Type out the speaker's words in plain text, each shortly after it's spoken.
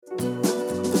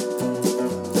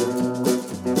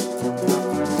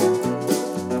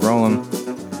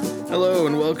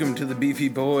to the Beefy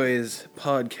Boys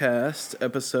podcast,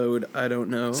 episode, I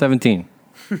don't know. 17.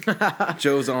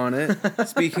 Joe's on it.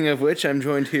 Speaking of which, I'm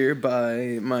joined here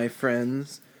by my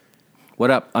friends. What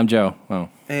up? I'm Joe. Oh.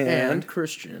 And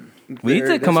Christian. We need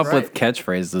to come up with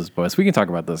catchphrases, boys. We can talk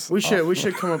about this. We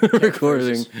should come up with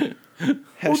recording.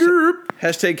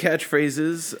 Hashtag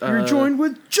catchphrases. You're joined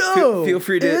with Joe. Feel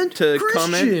free to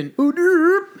comment.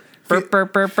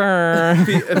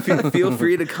 Feel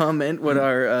free to comment what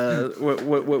our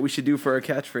what we should do for our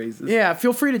catchphrases. Yeah,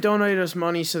 feel free to donate us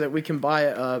money so that we can buy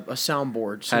a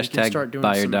soundboard. So we can start doing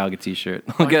buy your dog a t-shirt.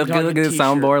 Look at a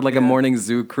soundboard like a morning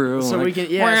zoo crew. So we can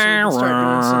so we can start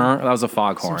doing some. That was a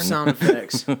foghorn. Some sound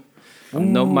effects.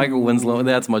 No, Michael Winslow.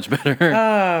 That's much better.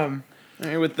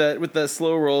 And with that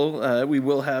slow roll, we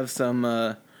will have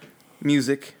some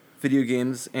music, video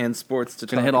games, and sports to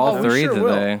talk about. Hit all three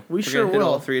today. We sure will. Hit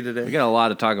all three today. We got a lot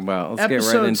to talk about. Let's get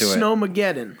right into it.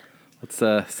 Snowmageddon.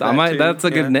 That's a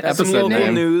good episode some local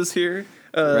name. News here.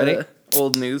 Ready?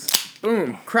 Old news.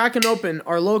 Boom. Cracking open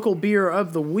our local beer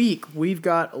of the week. We've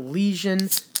got Elysian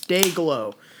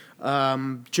Dayglow.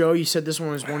 Joe, you said this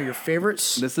one was one of your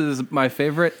favorites. This is my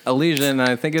favorite Elysian.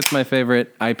 I think it's my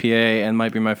favorite IPA and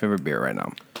might be my favorite beer right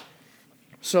now.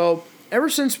 So ever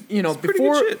since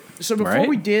before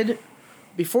we did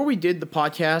the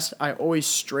podcast, I always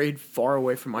strayed far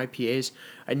away from IPAs.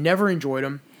 I never enjoyed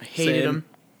them. I hated them,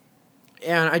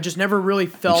 and I just never really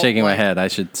felt. I'm shaking my head. I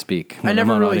should speak. I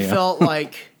never really felt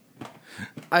like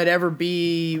I'd ever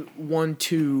be one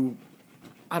to,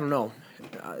 I don't know,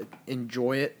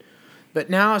 enjoy it. But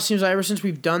now it seems like ever since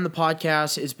we've done the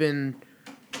podcast,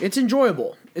 it's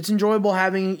enjoyable. It's enjoyable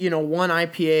having, one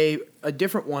IPA, a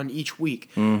different one each week.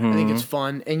 Mm-hmm. I think it's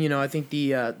fun. And, I think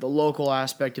the local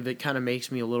aspect of it kind of makes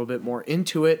me a little bit more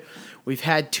into it. We've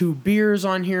had 2 beers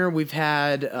on here. We've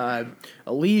had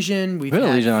Elysian. We've had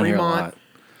Elysian on here a Fremont. lot.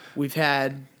 We've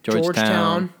had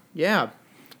Georgetown. Yeah.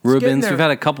 Rubens. We've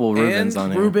had a couple Rubens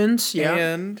on here. Rubens, yeah.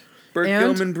 And Burt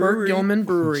Gilman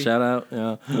Brewery. Shout out,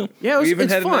 yeah. Yeah, we even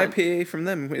had fun. an IPA from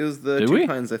them. It was the Two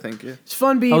Pines, I think. Yeah. It's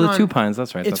fun being on... the Two Pines,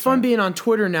 that's right. It's fun being on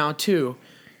Twitter now, too.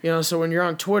 So when you're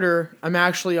on Twitter, I'm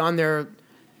actually on there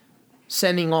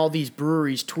sending all these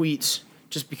breweries tweets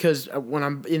just because when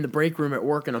I'm in the break room at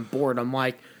work and I'm bored, I'm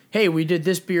like, hey, we did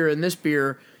this beer and this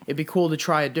beer. It'd be cool to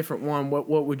try a different one. What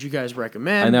would you guys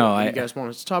recommend? I know. What do you guys want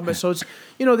us to talk about? So it's,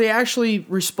 they actually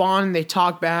respond and they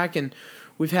talk back, and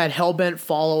we've had Hellbent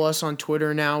follow us on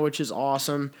Twitter now, which is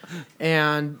awesome.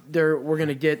 And we're going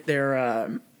to get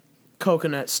their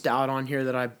coconut stout on here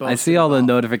that I boasted. I see all the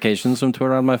notifications from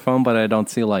Twitter on my phone, but I don't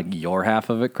see your half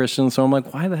of it, Christian. So I'm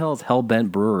like, why the hell is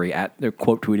Hellbent Brewery they're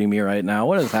quote tweeting me right now?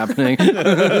 What is happening?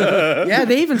 Yeah,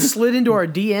 they even slid into our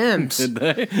DMs. Did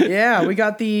they? Yeah, we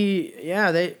got the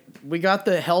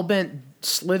Hellbent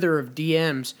slither of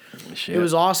DMs. Shit. It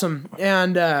was awesome.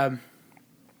 And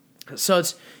so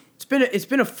it's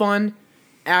been a fun,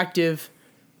 active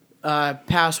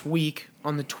past week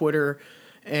on the Twitter.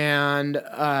 And,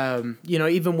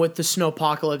 even with the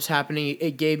Snowpocalypse happening,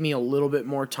 it gave me a little bit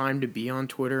more time to be on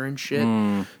Twitter and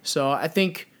shit. So I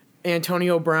think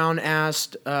Antonio Brown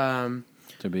asked... to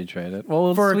be traded.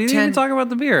 Well, we didn't 10... even talk about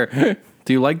the beer.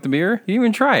 Do you like the beer? You didn't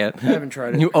even try it. I haven't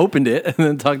tried it. You opened it and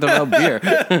then talked about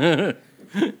beer.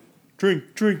 Drink.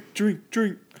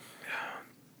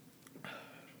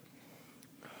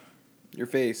 Your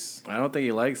face. I don't think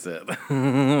he likes it.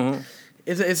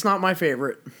 It's not my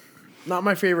favorite. Not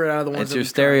my favorite out of the ones. It's your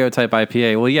stereotype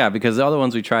IPA. Well, yeah, because the other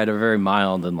ones we tried are very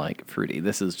mild and fruity.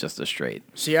 This is just a straight.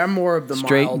 See, I'm more of the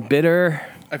straight mild. bitter.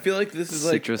 I feel like this is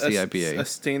citrusy IPA. A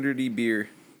standardy beer.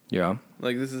 Yeah.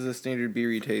 This is a standard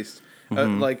beery taste.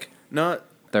 Mm-hmm. Not.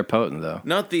 They're potent though.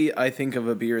 Not the I think of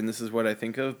a beer and this is what I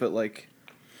think of, but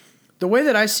the way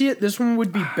that I see it, this one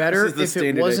would be better if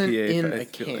it wasn't IPA, in a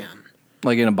can.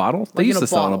 Like in a bottle? They used to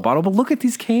sell in a bottle, but look at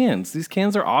these cans. These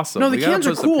cans are awesome. No, the cans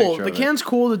are cool. The can's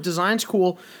cool. The design's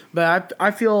cool. But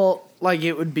I feel like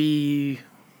it would be...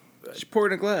 Just pour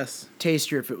it in a glass.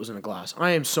 Tastier if it was in a glass.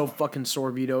 I am so fucking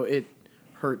sore, Vito. It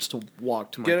hurts to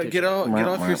walk to my kitchen. Get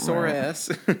off your sore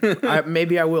ass.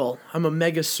 Maybe I will. I'm a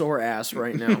mega sore ass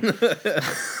right now.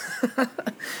 Oh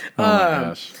my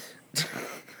gosh.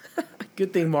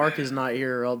 Good thing Mark is not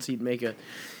here, or else he'd make an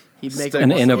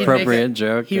inappropriate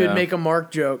joke. He would make a Mark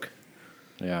joke.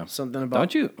 Yeah. Something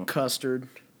about custard.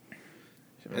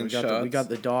 And we got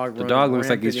the dog. The dog looks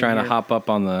like he's trying to hop up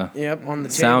on the on the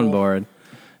soundboard.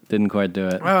 Didn't quite do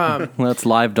it. That's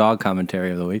live dog commentary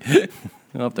of the week.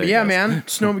 Man.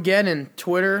 Snowmageddon,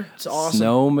 Twitter. It's awesome.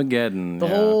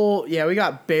 Snowmageddon. We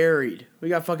got buried. We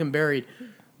got fucking buried.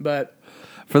 But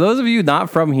For those of you not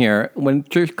from here, when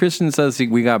Christian says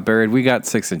we got buried, we got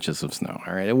 6 inches of snow.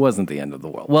 All right, it wasn't the end of the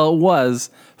world. Well, it was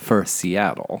for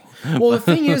Seattle. well, the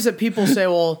thing is that people say,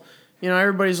 well,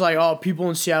 everybody's like, oh, people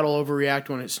in Seattle overreact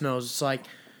when it snows. It's like,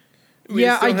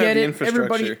 yeah, I get it.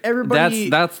 Everybody,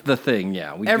 that's the thing.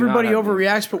 Yeah, everybody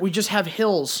overreacts, but we just have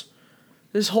hills.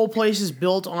 This whole place is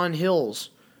built on hills.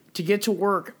 To get to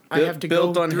work, I have to go through a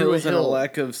hill. Built on hills and a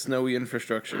lack of snowy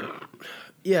infrastructure.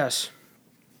 Yes.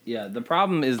 Yeah, the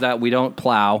problem is that we don't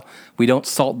plow. We don't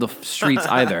salt the streets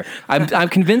either. I'm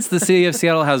convinced the city of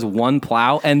Seattle has one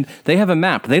plow, and they have a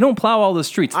map. They don't plow all the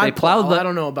streets. They plow the... I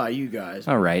don't know about you guys.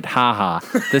 All right, haha.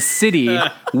 The city,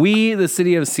 the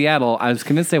city of Seattle, I was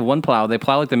convinced they have one plow. They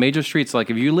plow like the major streets.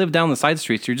 Like if you live down the side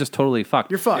streets, you're just totally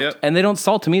fucked. You're fucked. Yep. And they don't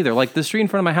salt them either. Like the street in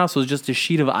front of my house was just a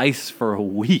sheet of ice for a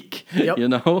week. Yep. You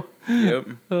know? Yep.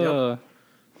 And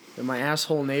my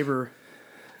asshole neighbor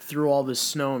threw all this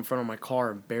snow in front of my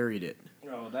car and buried it.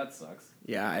 Oh, that sucks.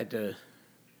 Yeah, I had to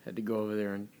go over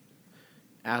there and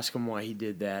ask him why he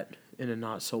did that in a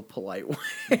not so polite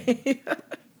way.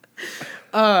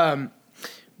 But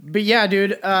yeah,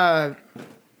 dude.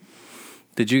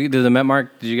 Did the Met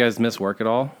Mark? Did you guys miss work at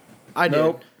all? I did.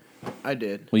 Nope. I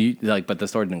did. Well, but the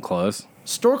store didn't close.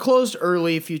 Store closed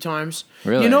early a few times.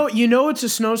 Really? You know it's a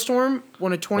snowstorm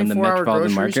when a 24-hour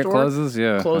grocery Market store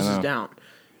closes down.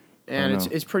 And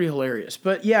it's pretty hilarious.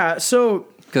 But yeah, so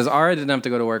because Ara didn't have to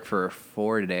go to work for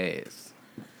 4 days.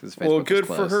 Well, good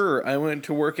for her. I went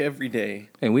to work every day.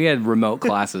 And we had remote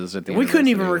classes at the we couldn't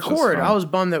even which was record. fun. I was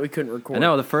bummed that we couldn't record. I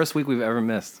know, the first week we've ever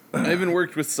missed. I even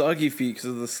worked with soggy feet because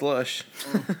of the slush.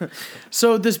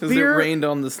 So this Because it beer rained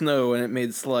on the snow and it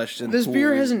made slush. And this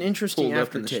beer has an interesting pulled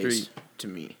up in the aftertaste street. to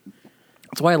me.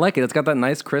 That's why I like it. It's got that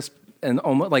nice crisp and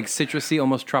almost like citrusy,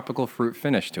 almost tropical fruit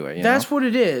finish to it. That's what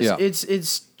it is. Yeah.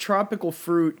 It's tropical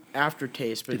fruit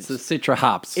aftertaste, but it's the citra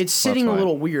hops. it's sitting a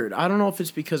little weird. I don't know if it's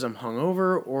because I'm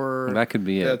hungover or That could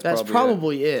be it. that's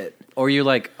probably it. Or you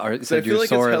said feel you're like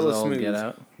sore it's as hella all smooth. get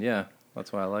out. Yeah,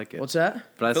 that's why I like it. What's that?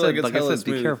 But I feel said, like it's hella be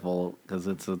smooth. careful because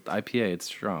it's an IPA. It's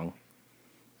strong.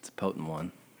 It's a potent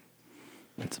one.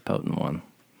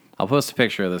 I'll post a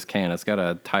picture of this can. It's got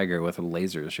a tiger with a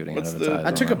laser shooting out of its eyes.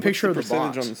 I took a picture of the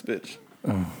percentage box. on this bitch.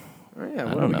 Oh, yeah,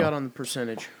 what do we got on the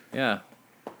percentage? Yeah.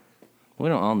 We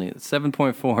don't all need it.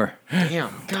 7.4.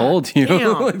 Damn. God Told you.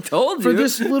 damn. Told you. For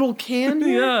this little can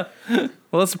here? Yeah.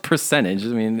 Well, that's a percentage. I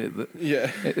mean,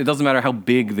 Yeah. it doesn't matter how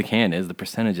big the can is. The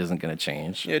percentage isn't going to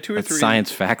change. Yeah, 2 or That's 3.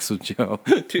 Science facts with Joe.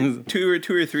 two or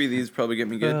 3 of these probably get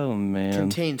me good. Oh, man.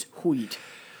 Contains wheat.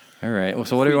 All right. Well,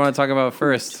 so what do we want to talk about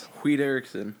first? Wheat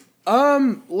Erickson.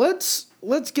 Let's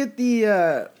get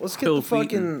the Bill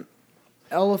fucking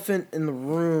elephant in the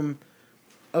room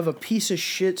of a piece of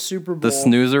shit Super Bowl. The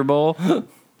Snoozer Bowl?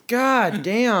 God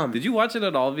damn. Did you watch it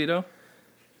at all, Vito?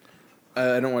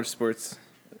 I don't watch sports.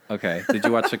 Okay. Did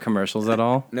you watch the commercials at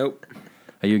all? Nope.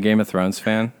 Are you a Game of Thrones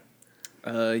fan?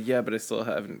 Yeah, but I still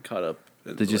haven't caught up.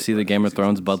 Did you see the Game of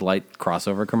Thrones Bud Light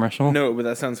crossover commercial? No, but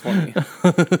that sounds funny.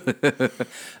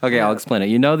 Okay, I'll explain it.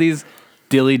 You know these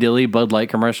dilly Bud Light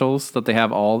commercials that they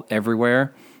have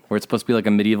everywhere, where it's supposed to be like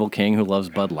a medieval king who loves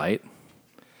Bud Light?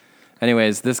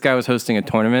 Anyways, this guy was hosting a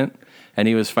tournament, and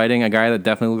he was fighting a guy that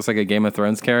definitely looks like a Game of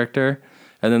Thrones character,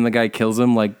 and then the guy kills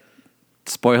him, like,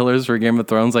 spoilers for Game of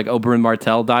Thrones, like Oberyn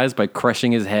Martell dies by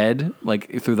crushing his head,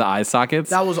 like, through the eye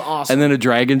sockets. That was awesome. And then a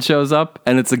dragon shows up,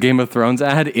 and it's a Game of Thrones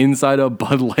ad inside a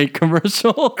Bud Light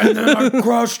commercial. And then I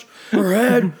crushed her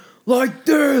head like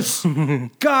this.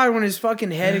 God, when his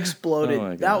fucking head exploded, Oh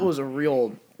my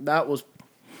God.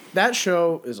 that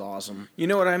show is awesome. You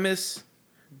know what I miss?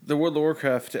 The World of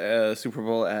Warcraft Super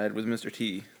Bowl ad with Mr.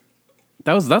 T.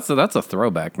 That's a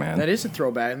throwback, man. That is a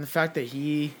throwback, and the fact that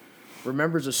he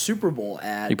remembers a Super Bowl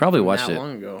ad. He probably from watched that it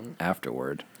long ago.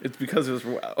 afterward. It's because it was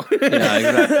wow. Yeah,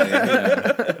 exactly.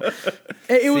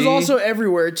 Yeah. It was See? also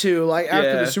everywhere too. Like after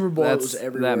Yeah, the Super Bowl, it was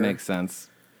everywhere. That makes sense.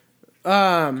 So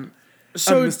I'm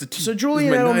Mr. T. so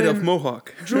Julian With my Night Elf Edelman.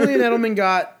 Mohawk. Julian Edelman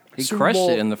got He Super crushed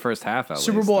Bowl, it in the first half. At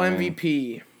Super least. Bowl I mean,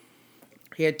 MVP.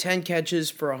 He had 10 catches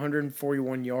for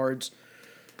 141 yards.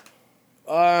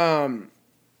 The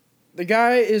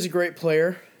guy is a great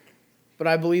player, but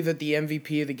I believe that the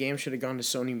MVP of the game should have gone to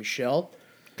Sony Michel,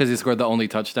 because he scored the only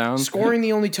touchdown. scoring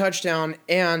the only touchdown,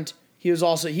 and he was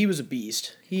a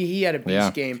beast. He had a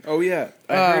beast game. Oh yeah,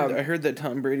 I heard that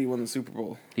Tom Brady won the Super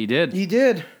Bowl. He did. He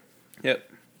did.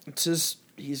 Yep.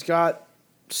 He's got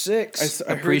 6. I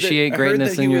heard Appreciate that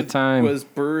greatness he in your time. Was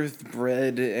birthed,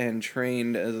 bred, and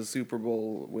trained as a Super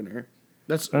Bowl winner.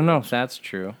 I don't know if that's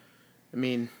true. I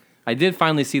mean, I did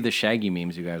finally see the Shaggy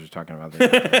memes you guys were talking about.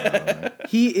 There.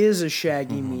 he is a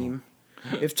Shaggy meme.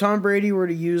 If Tom Brady were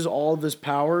to use all of his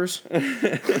powers,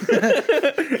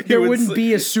 there wouldn't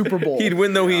be a Super Bowl. He'd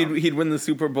win though. He'd win the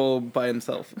Super Bowl by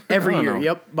himself every year. know.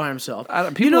 Yep, by himself.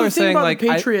 People are the thing saying, about like, the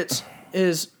Patriots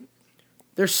is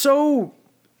they're so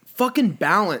fucking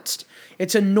balanced.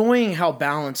 It's annoying how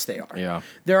balanced they are. Yeah.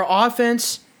 Their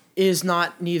offense is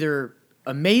neither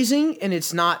amazing and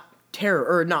it's not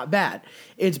not bad.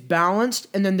 It's balanced,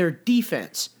 and then their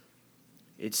defense.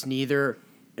 It's neither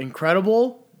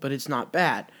incredible, but it's not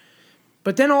bad.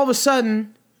 But then all of a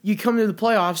sudden, you come to the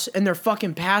playoffs, and their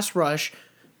fucking pass rush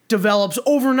develops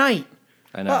overnight.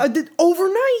 I know.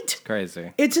 Overnight.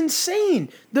 Crazy. It's insane.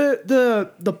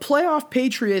 The playoff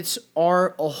Patriots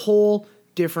are a whole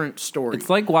different story. It's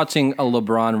like watching a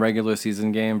LeBron regular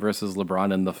season game versus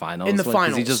LeBron in the finals. In the finals.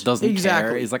 'Cause he just doesn't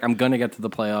care. He's like, I'm going to get to the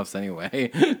playoffs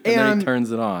anyway. and then he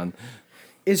turns it on.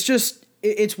 It's just,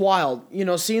 it's wild. You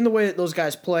know, seeing the way that those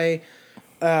guys play.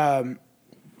 It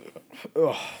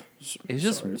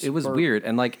was weird.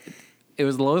 And like, it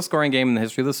was the lowest scoring game in the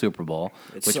history of the Super Bowl,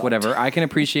 whatever. I can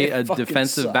appreciate a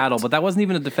defensive battle, but that wasn't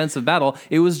even a defensive battle.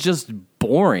 It was just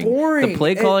boring. The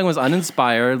play calling was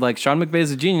uninspired. Like, Sean McVay's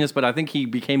a genius, but I think he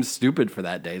became stupid for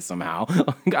that day somehow.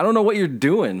 I don't know what you're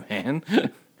doing, man.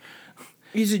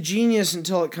 He's a genius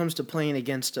until it comes to playing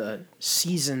against a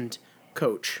seasoned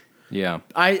coach. Yeah.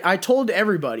 I told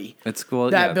everybody it's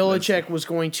cool that Belichick was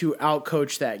going to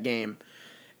outcoach that game.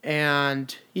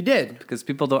 And he did. Because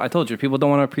people don't want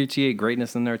to appreciate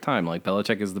greatness in their time. Like,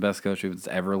 Belichick is the best coach who's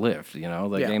ever lived. You know,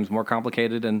 the game's more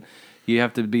complicated and you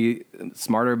have to be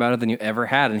smarter about it than you ever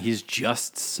had. And he's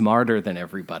just smarter than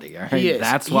everybody. All right? He is.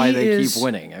 That's why they keep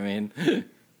winning. I mean,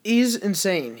 he's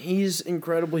insane. He's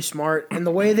incredibly smart. And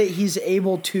the way that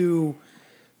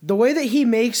he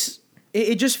makes,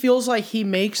 it just feels like he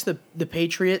makes the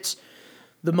Patriots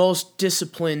the most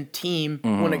disciplined team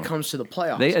when it comes to the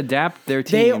playoffs. They adapt their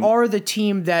team. They are the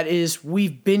team that is,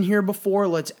 we've been here before,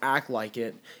 let's act like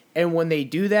it. And when they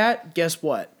do that, guess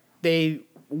what? They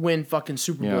win fucking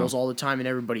Super Bowls all the time and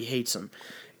everybody hates them.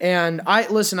 And I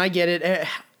get it.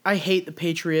 I hate the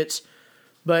Patriots,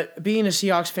 but being a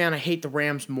Seahawks fan, I hate the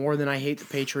Rams more than I hate the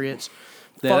Patriots.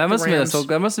 Yeah, that must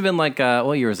have been like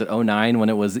what year was it? 2009 when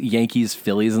it was Yankees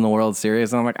Phillies in the World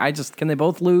Series. And I'm like, can they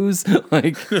both lose?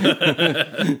 Like,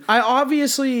 I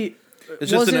obviously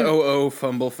it's just an 0-0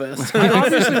 fumble fest. I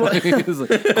obviously it was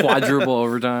like quadruple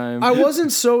overtime. I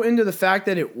wasn't so into the fact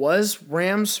that it was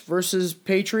Rams versus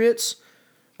Patriots.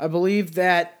 I believe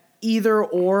that either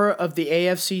or of the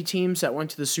AFC teams that went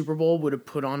to the Super Bowl would have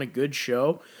put on a good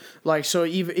show. Like, so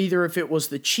either if it was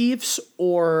the Chiefs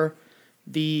or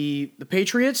the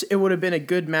Patriots, it would have been a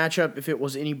good matchup if it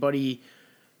was anybody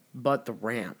but the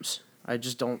Rams. I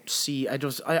just don't see. I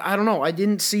don't know. I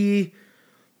didn't see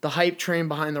the hype train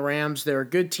behind the Rams. They're a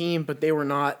good team, but they were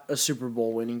not a Super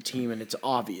Bowl winning team, and it's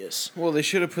obvious. Well, they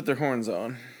should have put their horns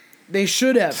on. They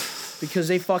should have, because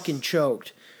they fucking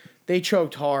choked. They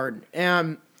choked hard.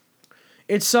 And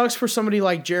it sucks for somebody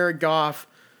like Jared Goff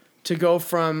to go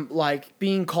from, like,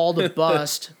 being called a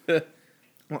bust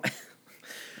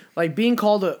like being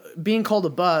called a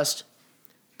bust,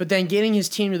 but then getting his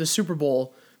team to the Super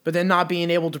Bowl, but then not being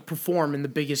able to perform in the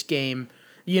biggest game,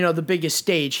 the biggest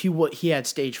stage. He had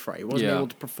stage fright. He wasn't able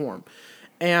to perform.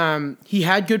 And he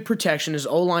had good protection. His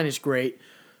O-line is great.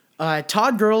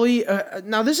 Todd Gurley,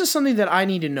 now this is something that I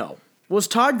need to know. Was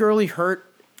Todd Gurley hurt?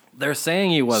 They're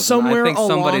saying he wasn't. Somewhere I think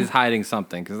somebody's hiding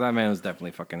something because that man was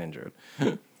definitely fucking injured.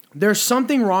 There's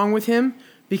something wrong with him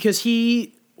because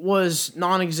he was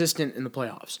non-existent in the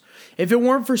playoffs. If it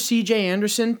weren't for C.J.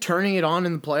 Anderson turning it on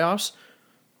in the playoffs,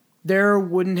 there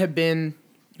wouldn't have been...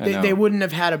 They wouldn't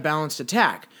have had a balanced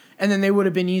attack. And then they would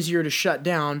have been easier to shut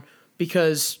down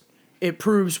because it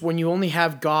proves when you only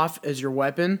have Goff as your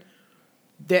weapon,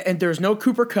 and there's no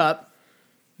Cooper Kupp,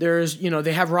 there's,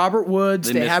 they have Robert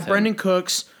Woods, they have Brendan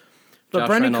Cooks, but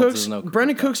Brendan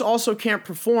Cooks also can't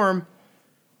perform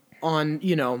on,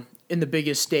 in the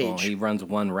biggest stage. Well, he runs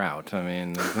one route. I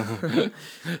mean...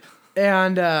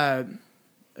 And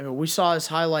we saw his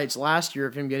highlights last year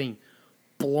of him getting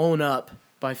blown up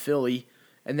by Philly.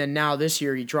 And then now this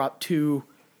year he dropped two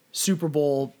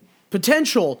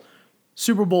potential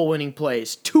Super Bowl winning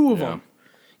plays. Two of them.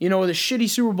 With a shitty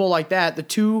Super Bowl like that, the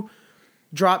two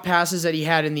drop passes that he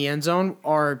had in the end zone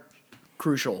are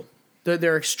crucial.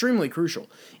 They're extremely crucial.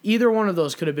 Either one of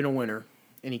those could have been a winner,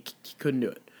 and he couldn't do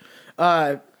it.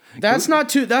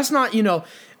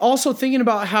 Also thinking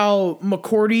about how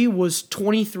McCourty was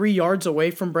 23 yards away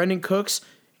from Brendan Cooks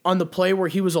on the play where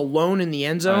he was alone in the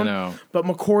end zone. I know. But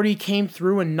McCourty came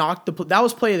through and knocked that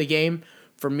was play of the game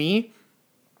for me.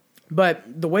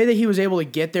 But the way that he was able to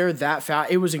get there that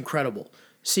fast, it was incredible.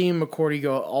 seeing McCourty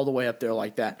go all the way up there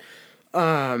like that.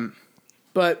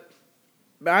 But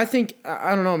I think,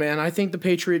 I don't know, man. I think the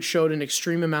Patriots showed an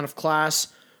extreme amount of class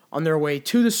on their way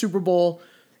to the Super Bowl,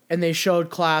 and they showed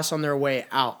class on their way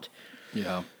out.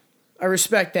 Yeah. I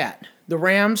respect that. The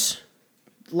Rams,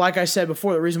 like I said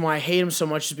before, the reason why I hate them so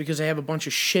much is because they have a bunch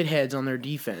of shitheads on their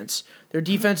defense. Their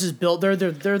defense is built, they're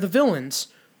the villains.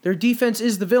 Their defense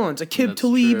is the villains. Akib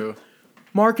Talib, true.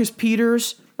 Marcus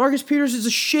Peters. Marcus Peters is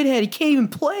a shithead. He can't even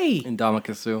play. And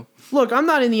Ndamukong. Look, I'm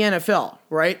not in the NFL,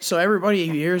 right? So everybody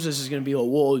who hears this is going to be like,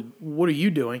 well, what are you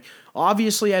doing?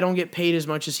 Obviously, I don't get paid as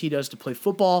much as he does to play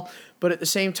football. But at the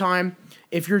same time,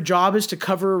 if your job is to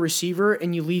cover a receiver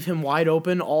and you leave him wide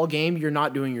open all game, you're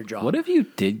not doing your job. What if you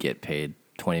did get paid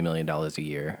 $20 million a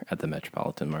year at the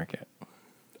metropolitan market?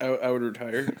 I would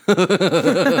retire.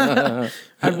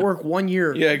 I'd work 1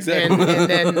 year. Yeah, exactly. And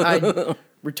then I'd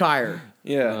retire.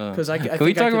 Yeah. Because I Can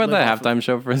we talk about that halftime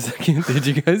show for a second? Did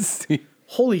you guys see?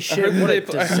 Holy shit, what a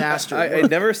disaster. I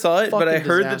never saw it, but I Fucking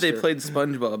heard that they disaster. played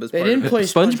SpongeBob as They part didn't of it. play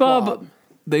SpongeBob.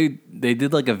 They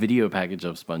did like a video package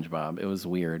of SpongeBob. It was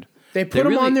weird. They put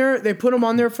him on there. They put him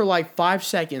on there for like 5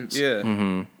 seconds. Yeah.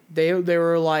 Mm-hmm. They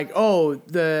were like, oh,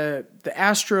 the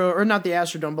Astro, or not the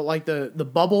Astrodome, but like the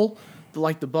bubble,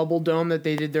 the bubble dome that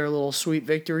they did their little Sweet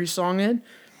Victory song in.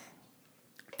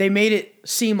 They made it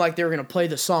seem like they were going to play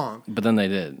the song. But then they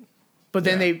did. But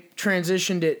then they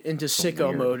transitioned it into sicko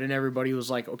weird. mode, and everybody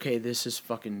was like, okay, this is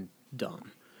fucking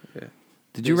dumb. Yeah.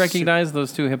 Did you recognize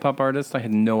those two hip hop artists? I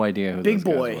had no idea who Big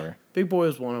those Boy. guys were. Big Boy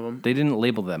was one of them. They didn't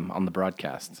label them on the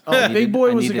broadcast. Oh, Big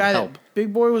Boy was the guy help.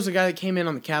 Big Boy was the guy that came in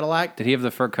on the Cadillac. Did he have the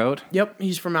fur coat? Yep,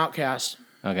 he's from Outkast.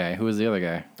 Okay, who was the other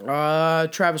guy?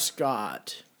 Travis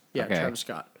Scott. Yeah, Okay. Travis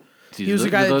Scott. Do He was the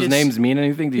guy do that those did- names mean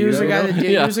anything to He you? was the guy that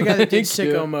did. Yeah. He was the guy that did Thank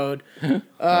you. sicko mode.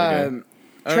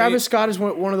 Travis Scott is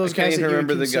one of those I can't guys that even you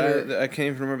remember would the guy. consider. I can't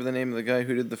even remember the name of the guy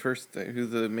who did the first thing. Who's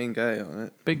the main guy on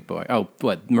it? Big Boy. Oh,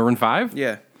 what? Maroon 5?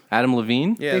 Yeah. Adam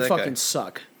Levine? Yeah. They that fucking guy.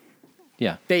 suck.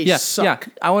 Yeah. They yeah, suck.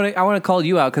 Yeah. I want to call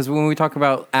you out because when we talk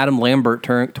about Adam Lambert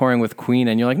touring with Queen,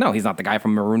 and you're like, no, he's not the guy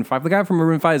from Maroon 5. The guy from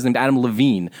Maroon 5 is named Adam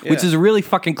Levine, which Yeah. is really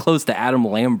fucking close to Adam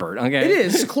Lambert. Okay. It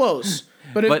is close.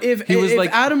 But But if he was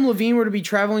like- Adam Levine were to be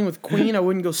traveling with Queen, I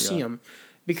wouldn't go see him.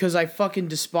 Because I fucking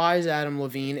despise Adam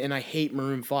Levine and I hate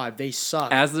Maroon 5. They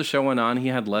suck. As the show went on, he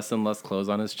had less and less clothes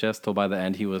on his chest till by the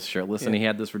end he was shirtless, and he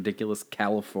had this ridiculous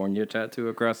California tattoo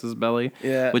across his belly,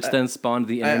 Yeah, which then spawned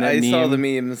the internet I meme. saw the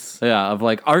memes. Yeah, of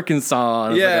like Arkansas,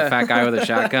 and Yeah. like a fat guy with a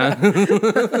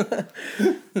shotgun.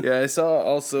 Yeah, I saw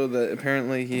also that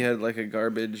apparently he had like a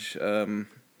garbage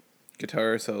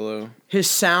guitar solo. His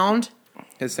sound,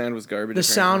 His sound was garbage. the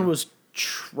sound apparently. was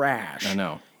trash. I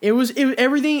know. It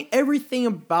everything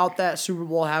about that Super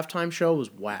Bowl halftime show was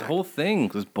whack. The whole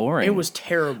thing was boring. It was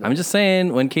terrible. I'm just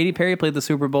saying, when Katy Perry played the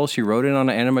Super Bowl, she rode in on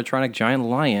an animatronic giant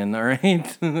lion, all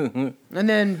right? And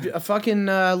then a fucking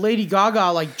Lady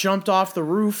Gaga like jumped off the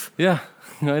roof Yeah,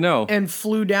 I know. and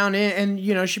flew down in, and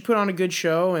you know she put on a good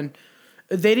show, and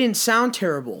they didn't sound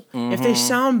terrible. If they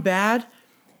sound bad,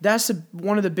 that's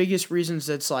one of the biggest reasons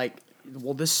that's like,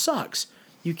 well, this sucks.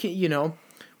 You can't, you know,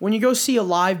 when you go see a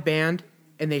live band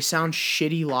and they sound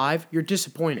shitty live, you're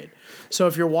disappointed. So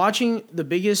if you're watching the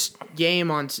biggest game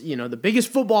on, you know, the biggest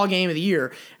football game of the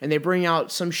year, and they bring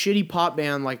out some shitty pop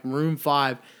band like Maroon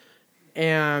 5,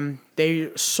 and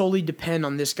they solely depend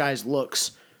on this guy's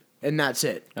looks, and that's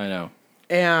it. I know.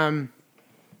 And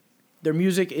their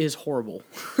music is horrible.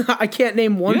 I can't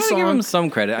name one You gotta song. give them some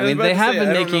credit. I was mean, about they to have say, been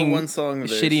I don't know making one song of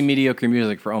theirs. shitty, mediocre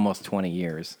music for almost 20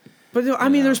 years. But I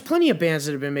mean, there's plenty of bands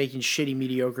that have been making shitty,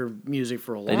 mediocre music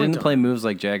for a long They time. didn't play Moves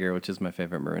Like Jagger, which is my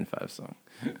favorite Maroon 5 song.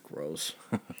 Gross.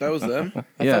 That was them.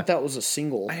 I Yeah. thought that was a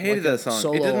single. I hated like a that song.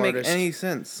 solo It didn't make artist. any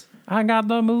sense. I got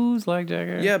the moves like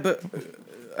Jagger. Yeah, but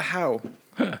how?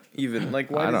 Even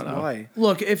like why? I don't know. Why?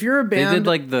 Look, if you're a band, did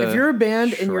like the if you're a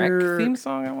band and Shrek you're theme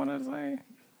song, I want to say.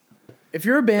 if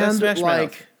you're a band Smash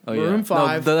like Mouth. Oh, Maroon yeah.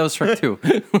 5, No, that was Shrek 2.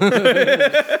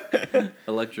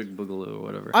 Electric Boogaloo or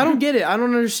whatever. I don't get it. I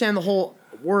don't understand the whole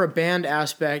we're a band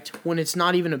aspect when it's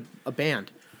not even a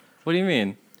band. What do you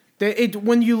mean?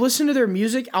 When you listen to their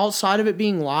music outside of it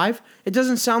being live, it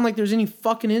doesn't sound like there's any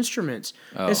fucking instruments.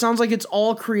 Oh. It sounds like it's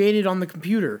all created on the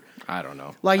computer. I don't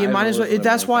know. Like it I might haven't as well. listened to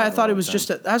That's Maroon why I 5 in a thought it long was time.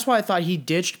 just. That's why I thought he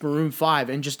ditched Maroon 5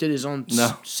 and just did his own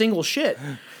No. single shit,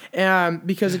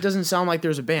 because it doesn't sound like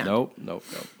there's a band. Nope.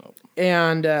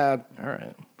 And All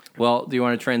right. Well, do you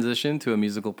want to transition to a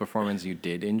musical performance you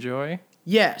did enjoy?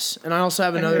 yes, and I also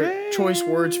have another choice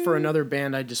words for another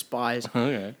band I despise,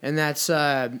 Okay. and that's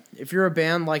if you're a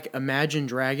band like Imagine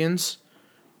Dragons,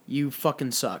 you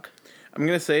fucking suck. I'm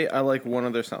gonna say I like one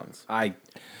of their songs.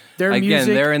 Their Again,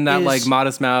 music they're in that is like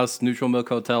Modest Mouse, Neutral Milk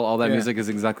Hotel. All that Yeah. music is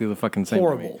exactly the fucking same.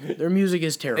 to me. horrible. Their music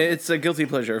is terrible. It's a guilty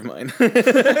pleasure of mine.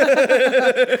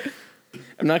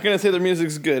 I'm not gonna say their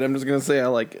music's good. I'm just gonna say I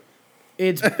like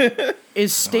it.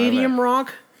 It's stadium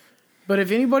rock, but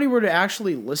if anybody were to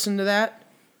actually listen to that,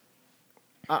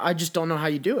 I just don't know how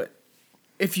you do it.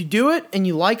 If you do it and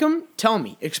you like them, tell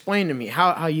me. Explain to me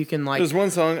how you can like. There's one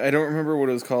song I don't remember what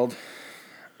it was called.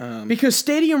 Because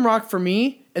stadium rock for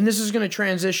me, and this is going to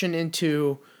transition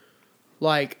into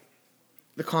like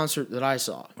the concert that I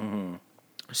saw. Mm-hmm.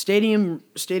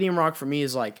 Stadium rock for me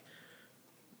is like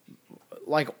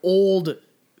old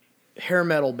hair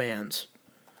metal bands.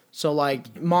 So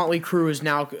like Motley Crue is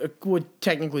now would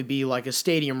technically be like a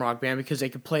stadium rock band because they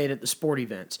could play it at the sport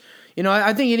events. You know,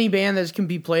 I think any band that can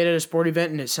be played at a sport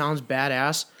event and it sounds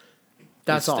badass,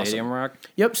 that's awesome. Stadium rock.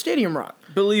 Yep, stadium rock.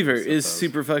 Believer is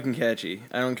super fucking catchy.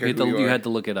 I don't care who you You are. had to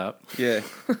look it up. Yeah.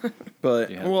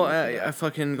 But, You had to well, look it I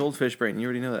fucking Goldfish Brain. You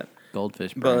already know that.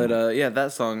 Goldfish. But, Brain. yeah,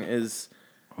 that song is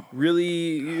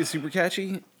really super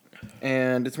catchy.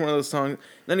 And it's one of those songs.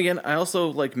 Then again, I also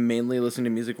like mainly listen to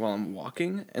music while I'm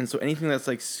walking. And so anything that's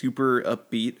like super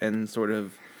upbeat and sort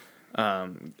of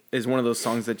is one of those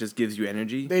songs that just gives you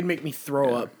energy. They'd make me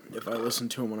throw up if I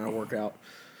listened to them when I work out.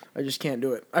 I just can't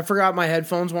do it. I forgot my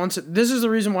headphones once. This is the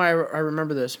reason why I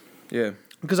remember this. Yeah.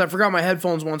 Because I forgot my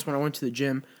headphones once when I went to the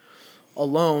gym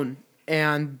alone,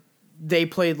 and they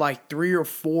played like 3 or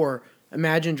 4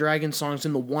 Imagine Dragons songs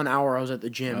in the 1 hour I was at the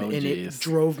gym, and it jeez.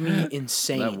 drove me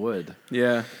insane. That would.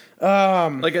 Yeah.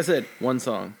 Like I said, one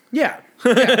song. Yeah.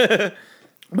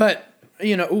 But,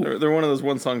 you know, ooh, They're one of those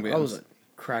one song bands. that was a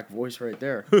crack voice right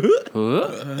there.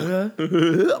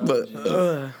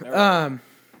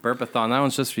 Burpathon. That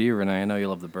one's just for you, Renee. I know you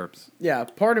love the burps. Yeah,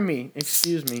 pardon me.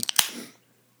 Excuse me.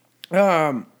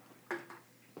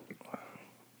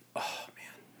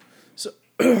 So,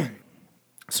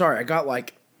 sorry, I got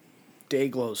like day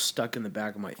glow stuck in the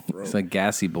back of my throat. He's a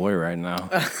gassy boy right now.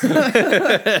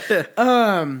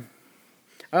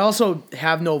 I also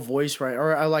have no voice right,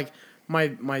 or I like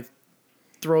my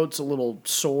throat's a little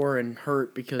sore and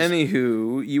hurt because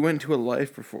Anywho, you went to a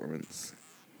live performance.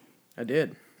 I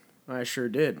did. I sure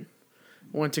did.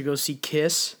 Went to go see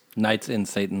Kiss. Knights in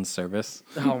Satan's service.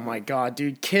 Oh my god,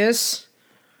 dude. Kiss,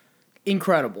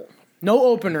 incredible. No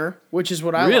opener, which is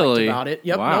what I liked Really? about it.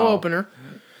 Yep, Wow. no opener.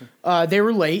 They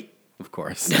were late. Of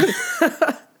course.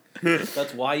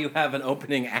 That's why you have an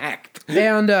opening act.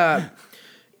 And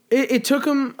it took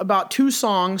them about 2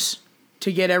 songs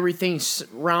to get everything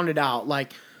rounded out,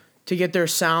 like to get their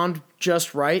sound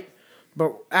just right.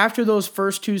 But after those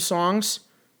first 2 songs,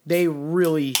 they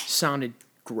really sounded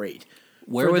great.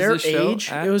 Where For was their this show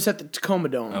age, at? it was at the Tacoma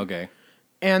Dome. Okay.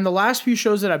 And the last few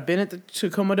shows that I've been at the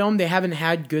Tacoma Dome, they haven't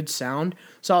had good sound.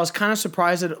 So I was kind of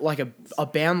surprised that like a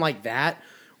band like that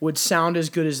would sound as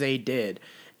good as they did.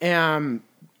 And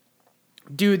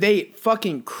dude, they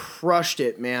fucking crushed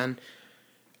it, man.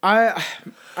 I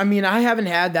mean, I haven't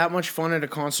had that much fun at a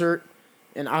concert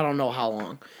in I don't know how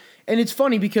long. And it's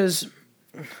funny because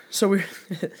so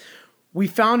we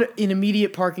found an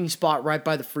immediate parking spot right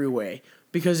by the freeway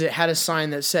because it had a sign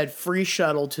that said free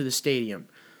shuttle to the stadium.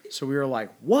 So we were like,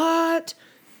 what?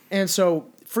 And so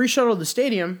free shuttle to the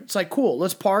stadium, it's like, cool,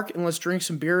 let's park and let's drink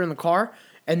some beer in the car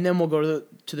and then we'll go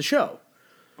to the show.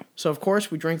 So of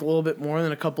course we drink a little bit more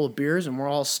than a couple of beers and we're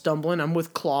all stumbling. I'm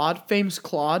with Claude, famous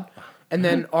Claude. And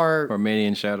then our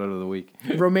Romanian shout out of the week.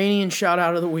 Romanian shout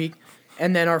out of the week.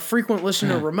 And then our frequent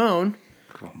listener, Ramon.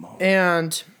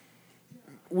 And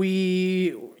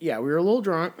we were a little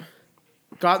drunk.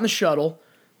 Got in the shuttle.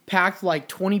 Packed like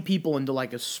 20 people into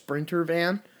like a Sprinter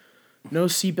van. No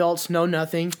seatbelts, no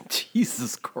nothing.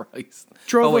 Jesus Christ.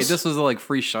 Drove us- this was a like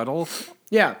free shuttle?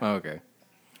 Yeah. Oh, okay.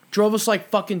 Drove us like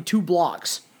fucking 2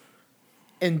 blocks.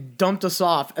 And dumped us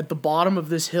off at the bottom of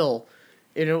this hill.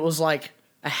 And it was like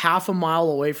a half a mile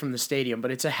away from the stadium.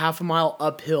 But it's a half a mile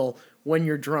uphill when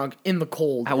you're drunk in the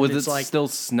cold. Was And it it's like, still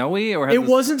snowy? Or it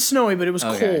wasn't snowy, but it was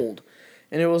Okay. cold.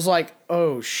 And it was like,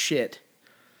 oh shit.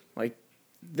 Like,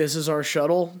 this is our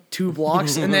shuttle, 2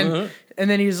 blocks. and then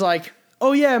he's like,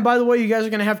 oh yeah, and by the way, you guys are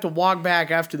gonna have to walk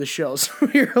back after the show. So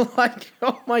we were like,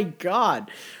 oh my god.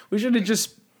 We should have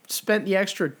just spent the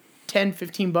extra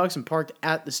 $10-15 and parked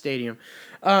at the stadium.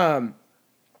 But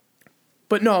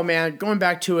no, man, going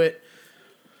back to it,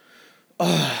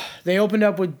 they opened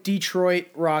up with Detroit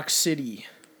Rock City.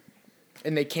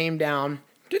 And they came down.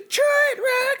 Detroit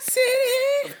Rock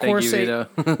City! Of Thank course you, Vito.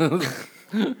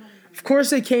 Of course,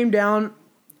 they came down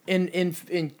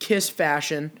in Kiss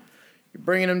fashion. You're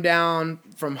bringing them down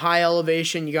from high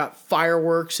elevation. You got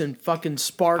fireworks and fucking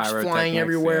sparks flying Pyrotechnics,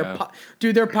 everywhere. yeah.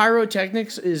 Dude, their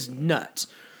pyrotechnics is nuts.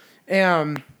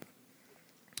 As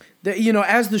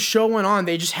the show went on,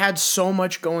 they just had so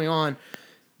much going on.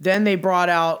 Then they brought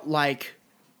out like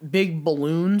big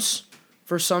balloons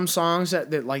for some songs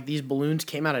that like these balloons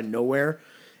came out of nowhere,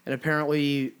 and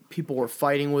apparently people were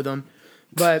fighting with them,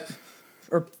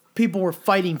 or people were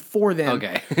fighting for them.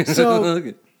 Okay.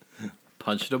 So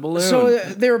punched a balloon. So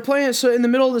they were playing. So in the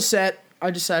middle of the set,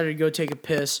 I decided to go take a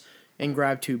piss and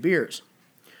grab 2 beers.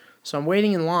 So I'm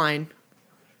waiting in line,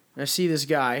 and I see this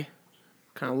guy,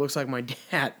 kind of looks like my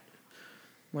dad.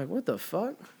 I'm like, what the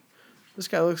fuck? This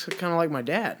guy looks kind of like my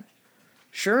dad.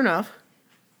 Sure enough,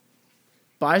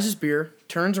 buys his beer,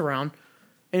 turns around,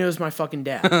 and it was my fucking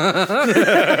dad.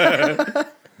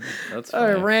 That's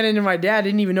I funny. ran into my dad,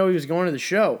 didn't even know he was going to the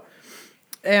show.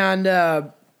 And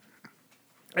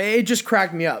it just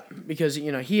cracked me up because,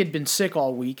 he had been sick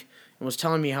all week and was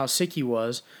telling me how sick he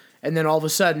was. And then all of a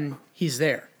sudden, he's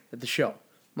there at the show.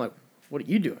 I'm like, what are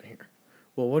you doing here?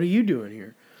 Well, what are you doing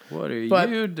here? What are But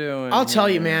you doing? I'll tell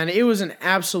you, here? man, it was an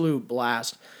absolute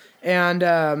blast. And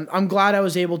I'm glad I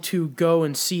was able to go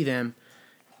and see them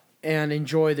and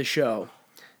enjoy the show.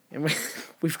 And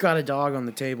we've got a dog on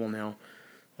the table now.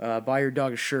 Buy your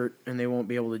dog a shirt, and they won't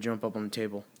be able to jump up on the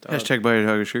table. Hashtag buy your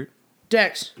dog a shirt.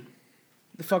 Dex,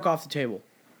 the fuck off the table.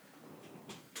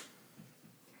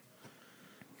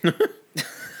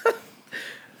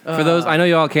 For those, I know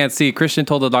you all can't see, Christian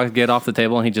told the dog to get off the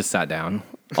table, and he just sat down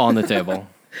on the table.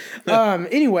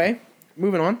 Anyway,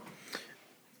 moving on.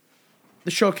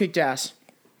 The show kicked ass.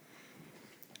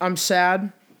 I'm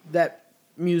sad that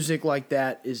music like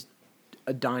that is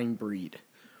a dying breed.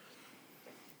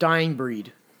 Dying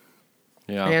breed.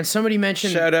 Yeah. And somebody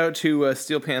mentioned... Shout out to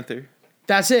Steel Panther.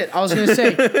 That's it. I was going to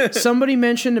say, somebody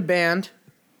mentioned a band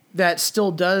that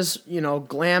still does,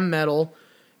 glam metal,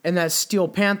 and that's Steel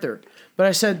Panther. But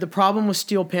I said the problem with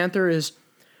Steel Panther is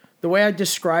the way I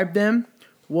described them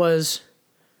was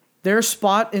their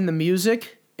spot in the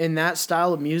music, in that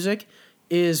style of music,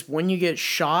 is when you get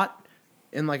shot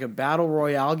in like a battle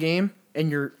royale game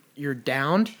and you're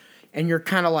downed and you're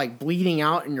kind of like bleeding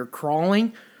out and you're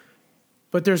crawling,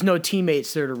 but there's no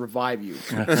teammates there to revive you.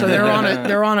 So they're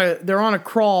on a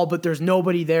crawl, but there's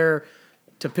nobody there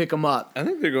to pick them up. I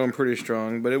think they're going pretty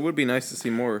strong, but it would be nice to see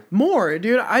more. More,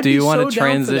 dude. Do you want to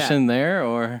transition there,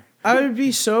 or I'd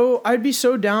be so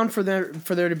down for there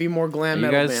to be more glam you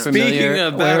metal guys bands. familiar- Speaking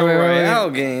of battle royale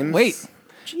games, wait?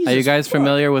 Jesus Are you guys fuck.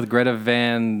 familiar with Greta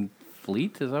Van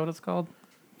Fleet? Is that what it's called?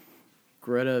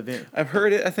 Greta Van... I've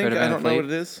heard it. I think Greta I Van don't know Fleet. what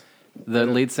it is. The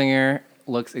lead singer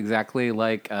looks exactly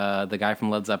like the guy from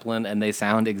Led Zeppelin, and they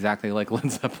sound exactly like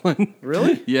Led Zeppelin.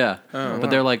 Really? Yeah, Oh, but wow.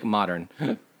 they're like modern.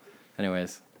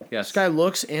 Anyways, yes, This guy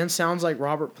looks and sounds like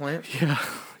Robert Plant.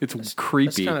 it's That's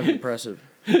creepy. kind of impressive.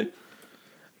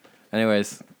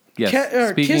 Anyways,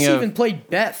 yes. Speaking Kiss of, even played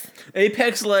Beth.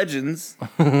 Apex Legends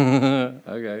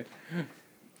okay,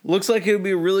 looks like it would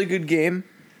be a really good game,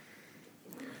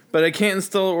 but I can't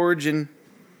install Origin,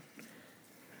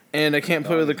 and I can't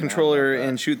play with the controller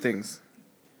and shoot things.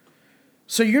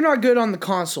 So you're not good on the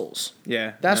consoles.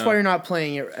 Yeah, That's no. why you're not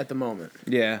playing it at the moment.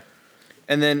 Yeah.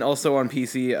 And then also on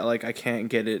PC, like I can't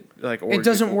get it Origin.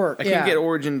 doesn't work, I can't yeah. get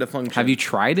Origin to function. have you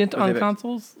tried it on Apex.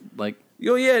 consoles? Like,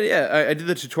 Oh yeah. I did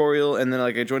the tutorial, and then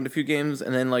like I joined a few games,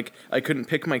 and then like I couldn't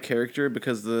pick my character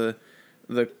because the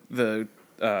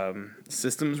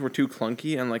systems were too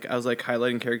clunky, and like I was like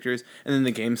highlighting characters, and then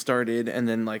the game started, and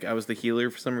then like I was the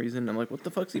healer for some reason. I'm like, what the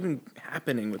fuck's even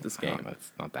happening with this oh, game?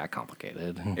 that's not that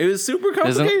complicated. It was super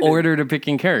There's complicated. an order to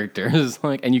picking characters,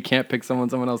 like, and you can't pick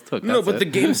someone else took. No, That's but it. the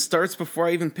game starts before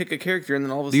I even pick a character, and then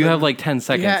all of a sudden You have like 10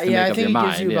 seconds Yeah, to make I up think your it mind.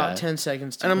 gives you yeah. about 10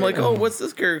 seconds to and I'm pick. like, oh, what's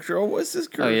this character? Oh, what's this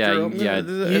character? yeah, Oh, yeah.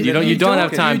 and You then don't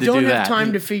have time you to don't do have that.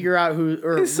 time to figure out who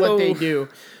or It's so- what they do,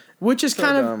 which is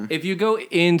kind of dumb. If you go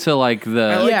into like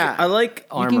the Yeah. I like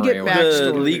you can get Armory or back whatever.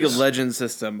 the backstories. League of Legends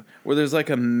system where there's like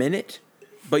a minute,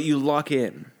 but you lock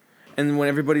in, and when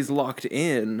everybody's locked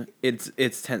in, it's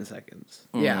 10 seconds.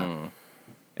 Yeah.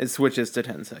 It switches to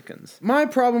 10 seconds. My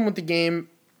problem with the game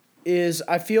is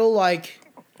I feel like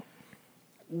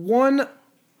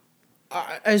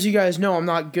as you guys know, I'm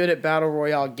not good at battle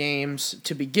royale games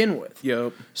to begin with.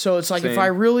 Yep. So it's like if Same. I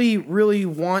really, really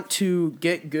want to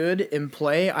get good and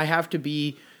play, I have to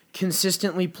be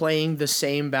consistently playing the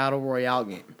same battle royale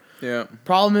game. Yeah.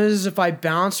 Problem is, if I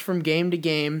bounce from game to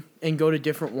game and go to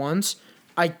different ones,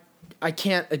 I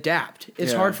can't adapt.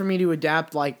 It's Yeah. hard for me to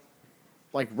adapt like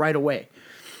right away.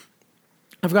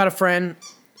 I've got a friend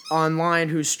online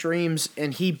who streams,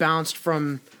 and he bounced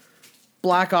from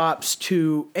Black Ops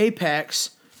to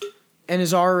Apex and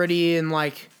is already in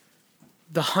like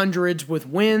the hundreds with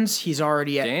wins. He's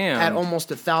already at almost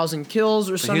 1,000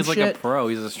 kills or some he's shit. He's like a pro.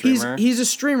 He's a streamer. He's a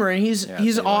streamer, and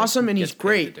he's awesome, and he's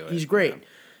great. He's great. Yeah.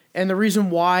 And the reason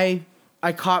why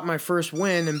I caught my first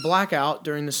win in Blackout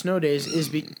during the snow days is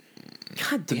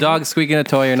God damn the dog's squeaking a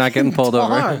toy. You're not getting pulled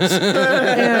over. And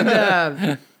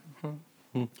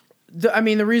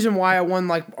the reason why I won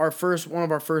like one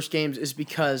of our first games is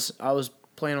because I was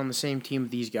playing on the same team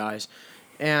with these guys,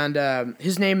 and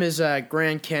his name is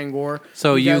Grand Kangor.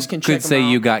 So you could say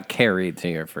you got carried to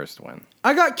your first win.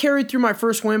 I got carried through my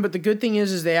first win, but the good thing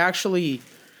is they actually,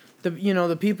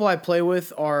 the people I play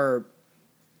with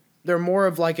they're more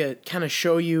of like a kind of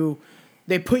show you,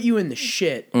 they put you in the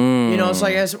shit. It's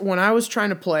like when I was trying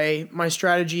to play, my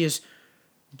strategy is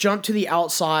jump to the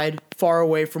outside, far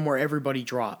away from where everybody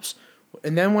drops.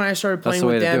 And then when I started playing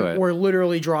with them, we're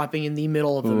literally dropping in the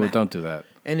middle of the map. Don't do that.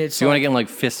 And it's you want to get in like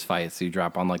fist fights, you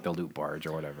drop on like the loot barge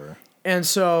or whatever. And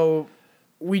so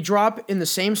we drop in the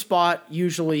same spot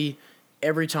usually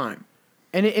every time.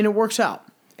 And it works out.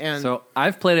 And so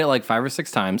I've played it like 5 or 6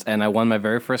 times, and I won my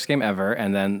very first game ever.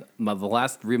 And then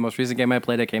the most recent game I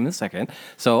played, I came in second.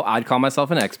 So I'd call myself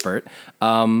an expert.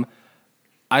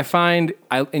 I find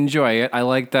I enjoy it. I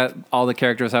like that all the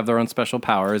characters have their own special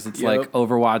powers. It's like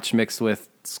Overwatch mixed with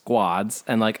squads,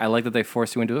 and like I like that they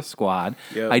force you into a squad.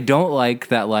 I don't like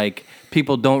that like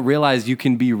people don't realize you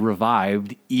can be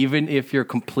revived even if you're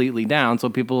completely down, so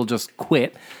people will just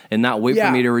quit and not wait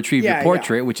for me to retrieve your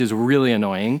portrait, which is really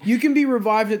annoying. You can be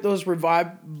revived at those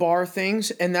revive bar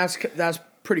things, and that's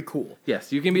pretty cool.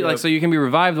 Yes, you can be so you can be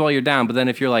revived while you're down, but then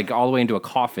if you're like all the way into a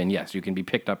coffin, yes, you can be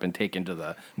picked up and taken to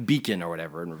the beacon or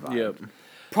whatever and revived.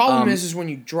 Problem is when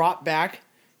you drop back,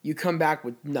 you come back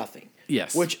with nothing.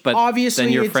 Yes, which but obviously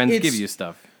then your friends give you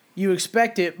stuff. You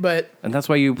expect it, and that's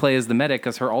why you play as the medic,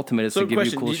 because her ultimate is to give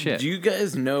you cool shit. Do you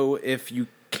guys know if you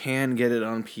can get it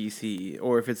on PC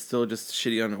or if it's still just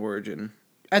shitty on Origin?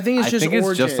 I think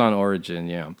it's just on Origin,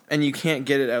 yeah. And you can't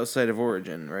get it outside of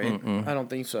Origin, right? I don't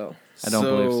think so. I don't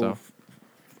believe so.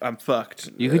 I'm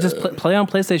fucked. You could just play on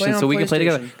PlayStation so we can play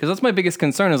together. Because that's my biggest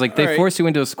concern is like they force you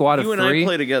into a squad of 3. You and I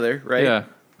play together, right? Yeah.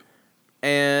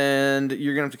 And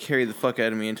you're going to have to carry the fuck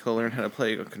out of me until I learn how to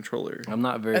play a controller. I'm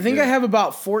not very I think good. I have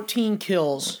about 14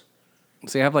 kills.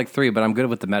 So you have like 3, but I'm good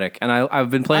with the medic. And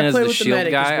I've been playing as the shield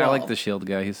guy. I like the shield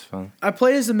guy. He's fun. I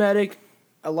play as the medic.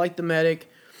 I like the medic.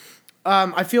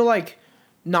 I feel like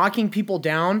knocking people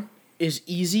down is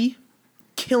easy.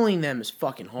 Killing them is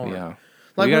fucking hard. Yeah.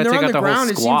 Like when they're on the ground,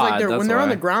 it seems like they're on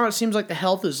the ground. It seems like the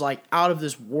health is like out of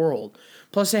this world.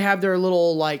 Plus, they have their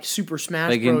little like Super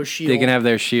Smash Bros. Shield. They can have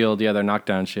their shield, their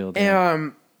knockdown shield.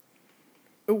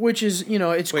 Which is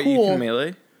it's cool. You can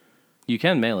melee. You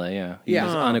can melee, yeah. You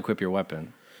just unequip your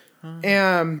weapon.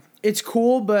 It's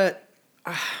cool, but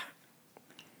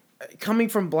coming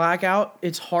from Blackout,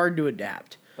 it's hard to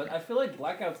adapt. But I feel like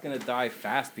Blackout's going to die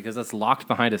fast because it's locked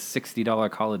behind a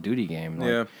 $60 Call of Duty game.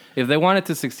 Like, if they want it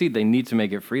to succeed, they need to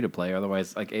make it free to play.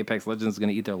 Otherwise, like Apex Legends is going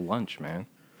to eat their lunch, man.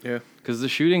 Yeah. Because the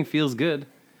shooting feels good.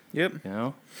 Yep. You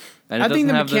know? And I think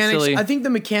the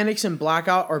mechanics in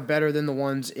Blackout are better than the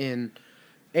ones in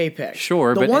Apex.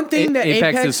 Sure, but one thing that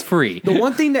Apex is free. The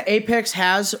one thing that Apex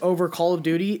has over Call of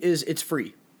Duty is it's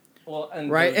free. Well,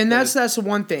 that's the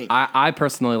one thing. I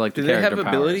personally like the character powers. Do they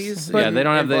have abilities? Yeah,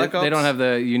 they don't have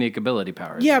the unique ability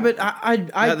powers. Yeah, but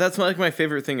that's like my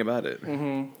favorite thing about it.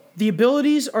 Mm-hmm. The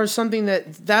abilities are something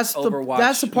that's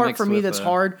the part for me that's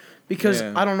hard because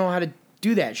I don't know how to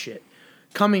do that shit.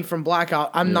 Coming from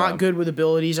Blackout, I'm not good with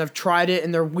abilities. I've tried it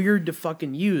and they're weird to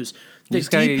fucking use.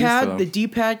 The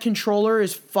D-pad controller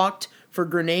is fucked for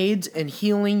grenades and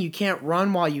healing. You can't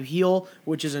run while you heal,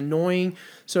 which is annoying.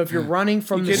 So if you're running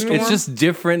from the storm... It's just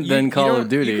different than Call of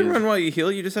Duty. You can run while you heal.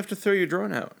 You just have to throw your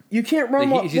drone out. You can't run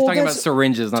while... He's talking about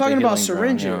syringes, not the healing talking about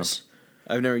syringes.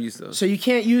 Drone, I've never used those. So you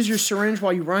can't use your syringe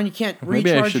while you run. You can't recharge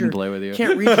Maybe I shouldn't play with you.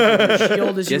 Can't recharge your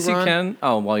shield as you run. Yes, you can.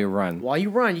 Oh, while you run. While you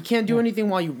run. You can't do anything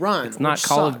while you run. It's not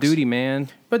Call of Duty, man.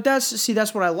 But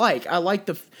that's what I like. I like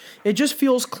it just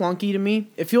feels clunky to me.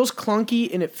 It feels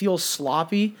clunky and it feels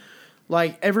sloppy.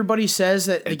 Like everybody says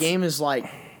that the game is like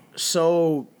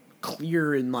so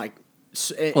clear and like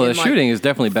the shooting is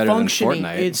definitely better than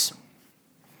Fortnite.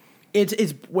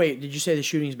 It's wait, did you say the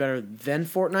shooting is better than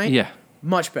Fortnite? Yeah.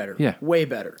 Much better. Yeah. Way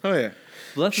better. Oh yeah.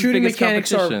 Well, that's shooting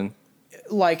mechanics are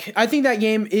like I think that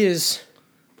game is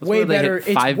way better.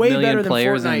 It's 5 way million better than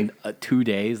players Fortnite. in 2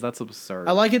 days. That's absurd.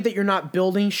 I like it that you're not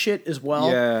building shit as well.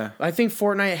 Yeah. I think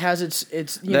Fortnite has its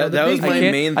that was my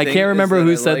main thing. I can't remember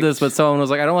who said this, but someone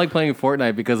was like, I don't like playing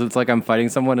Fortnite because it's like I'm fighting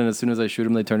someone and as soon as I shoot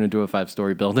them, they turn into a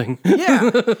 5-story building. Yeah.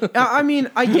 I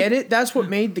mean, I get it. That's what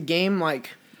made the game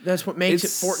like That's what makes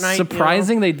It's it Fortnite.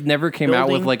 surprising they never came out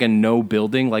with Building. like a no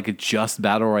building, like a just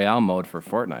battle royale mode for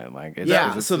Fortnite. Like,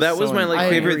 Yeah. So that was my I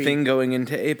favorite agree. thing going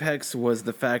into Apex was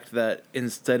the fact that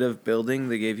instead of building,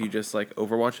 they gave you just like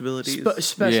Overwatch abilities.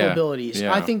 Special Yeah. abilities.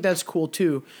 Yeah. I think that's cool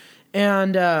too.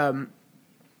 And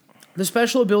the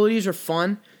special abilities are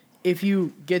fun if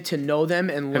you get to know them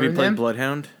and Have learn you played them.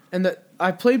 Bloodhound? And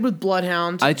I played with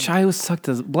Bloodhound. I was sucked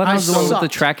as Bloodhound's the one with the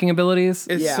sucked. tracking abilities.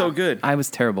 It's Yeah. so good. I was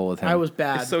terrible with him. I was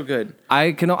bad. It's so good.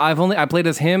 I played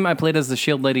as him. I played as the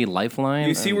Shield Lady Lifeline.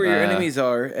 You see and, where your enemies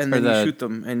are, and or then the- you shoot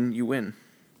them, and you win.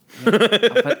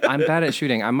 But I'm bad at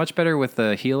shooting. I'm much better with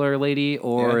the healer lady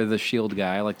or Yeah. the shield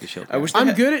guy. I like the shield guy. I wish. They I'm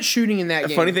had- good at shooting in that The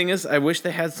game. funny thing is, I wish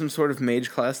they had some sort of mage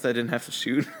class that I didn't have to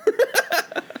shoot.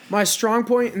 My strong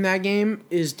point in that game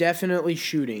is definitely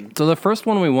shooting. So the first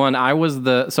one we won,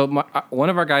 one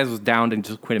of our guys was downed and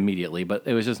just quit immediately. But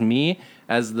it was just me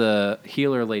as the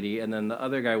healer lady, and then the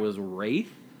other guy was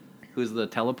Wraith, who's the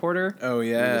teleporter. Oh, who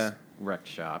yeah. just wrecked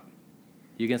shop.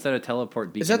 You can set a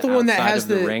teleport beacon Is that the one that outside has of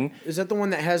the ring. Is that the one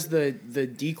that has the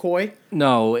decoy?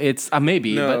 No, it's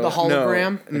maybe. No, but The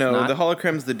hologram? No, not? the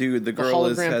hologram's the dude. The girl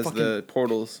hologram has fucking- the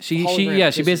portals. she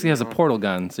hologram she pisses basically me has a off. portal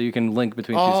gun, so you can link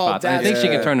between two Oh, spots. And I that- think she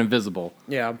can Yeah. turn invisible.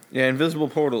 Yeah. Yeah, invisible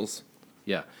portals.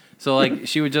 Yeah. So like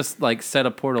she would just like set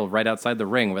a portal right outside the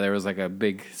ring where there was like a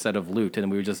big set of loot,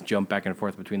 and we would just jump back and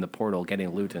forth between the portal,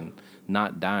 getting loot and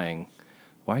not dying.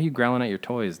 Why are you growling at your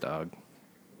toys, dog?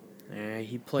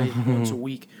 He plays once a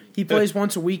week. He plays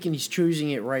once a week, and he's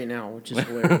choosing it right now, which is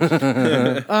hilarious.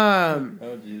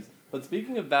 Oh jeez. But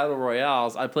speaking of battle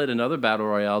royales, I played another battle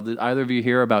royale. Did either of you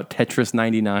hear about Tetris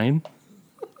 99?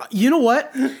 You know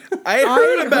what? I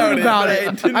heard about it. about but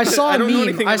it. didn't- I saw a don't know meme.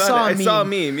 anything I about saw it. a I saw a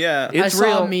meme. meme. Yeah. It's saw a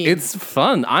real. meme. It's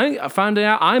fun. I found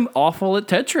out I'm awful at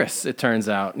Tetris. It turns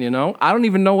out, I don't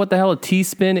even know what the hell a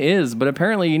T-spin is, but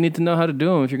apparently you need to know how to do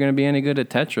them if you're going to be any good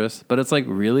at Tetris. But it's like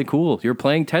really cool. You're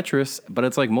playing Tetris, but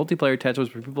it's like multiplayer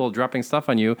Tetris where people are dropping stuff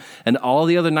on you, and all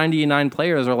the other 99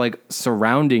 players are like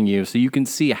surrounding you, so you can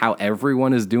see how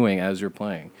everyone is doing as you're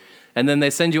playing. And then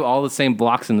they send you all the same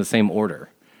blocks in the same order,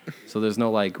 so there's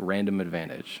no like random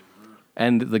advantage.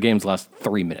 And the games last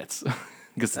 3 minutes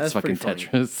because it's That's fucking pretty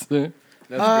Tetris.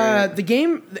 The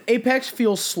game, the Apex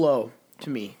feels slow to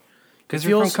me. Because It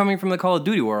you're feels- coming from the Call of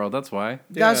Duty world, that's why.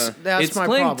 That's It's my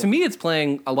playing problem. to me. It's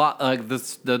playing a lot.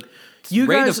 The You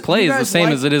rate guys- of play you is the guys same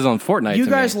like- as it is on Fortnite. You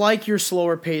to guys me. like your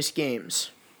slower paced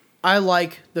games. I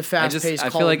like the fast paced.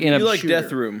 I feel like in a You like shooter.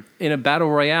 Death Room. in a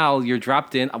battle royale, you're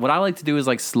dropped in. What I like to do is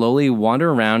like slowly wander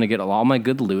around and get all my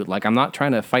good loot. Like I'm not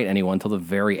trying to fight anyone till the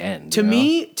very end. To you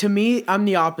know? me, I'm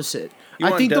the opposite. You I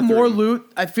want think the Death more Room.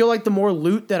 loot, I feel like the more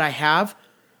loot that I have,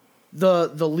 the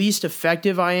least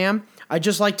effective I am. I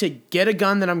just like to get a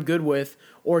gun that I'm good with,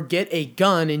 or get a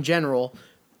gun in general,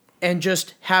 and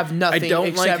just have I nothing don't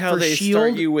except like how for they shield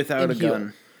start you without and a heal.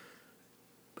 gun.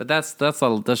 But that's just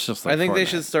like I think they Fortnite.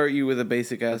 should start you with a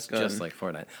basic ass gun. just like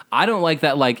Fortnite. I don't like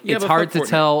that. Like Yeah, it's but hard fuck to Fortnite.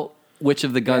 tell which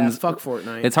of the guns. fuck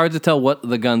Fortnite. It's hard to tell what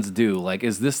the guns do. Like,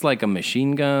 is this like a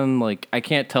machine gun? Like, I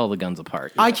can't tell the guns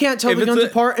apart. I can't tell If the it's guns a-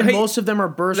 apart, and hey, most of them are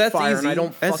burst That's fire, easy. and I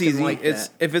don't That's fucking easy. like It's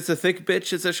that. if it's a thick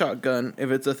bitch, it's a shotgun.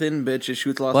 If it's a thin bitch, it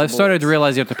shoots lots. Well, of I've started to bullets.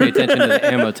 realize you have to pay attention to the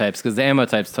ammo types because the ammo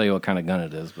types tell you what kind of gun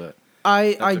it is. But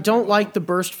I don't like the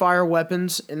burst fire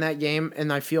weapons in that game,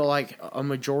 and I feel like a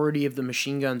majority of the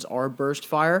machine guns are burst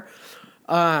fire.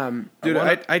 Dude,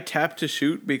 I tap to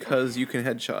shoot because you can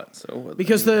headshot. So what-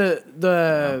 Because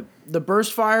the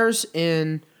burst fires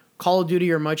in Call of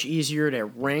Duty are much easier to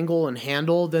wrangle and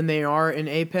handle than they are in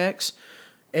Apex.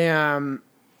 And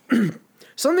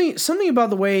something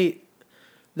about the way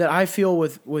that I feel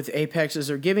with Apex is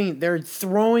they're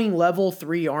throwing level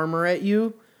 3 armor at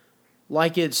you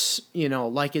like it's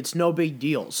no big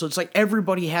deal. So it's like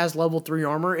everybody has level 3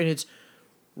 armor, and it's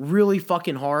really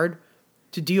fucking hard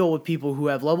to deal with people who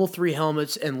have level 3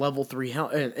 helmets and level 3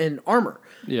 and armor.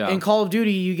 Yeah. In Call of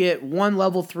Duty, you get one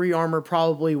level 3 armor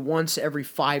probably once every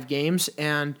 5 games,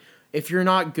 and if you're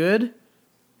not good,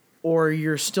 or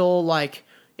you're still like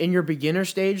in your beginner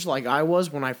stage like I was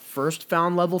when I first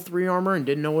found level 3 armor and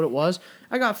didn't know what it was,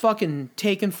 I got fucking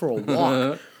taken for a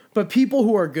walk. But people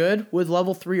who are good with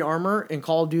level 3 armor in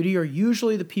Call of Duty are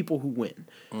usually the people who win.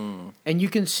 And you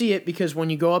can see it because when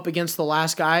you go up against the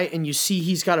last guy and you see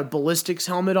he's got a ballistics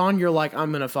helmet on, you're like,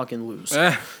 I'm going to fucking lose.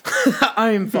 I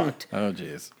am fucked. oh,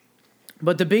 jeez.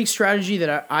 But the big strategy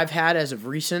that I've had as of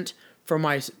recent for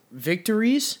my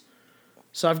victories,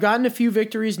 so I've gotten a few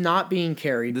victories not being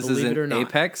carried, This believe is it or in not.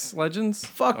 Apex Legends.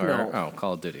 Fuck Or- no. Oh,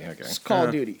 Call of Duty. Okay. It's Call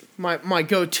of Duty. My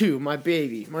go-to, my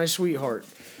baby, my sweetheart.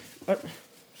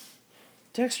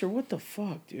 Dexter, what the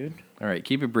fuck, dude? All right.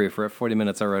 Keep it brief. We're at 40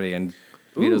 minutes already, and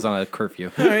Vito's on a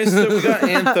curfew. All right, so we got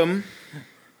Anthem.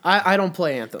 I don't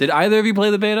play Anthem. Did either of you play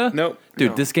the beta? Nope.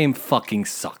 Dude, No. this game fucking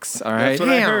sucks. All right. That's what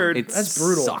I Damn. heard. That's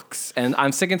brutal. Sucks. And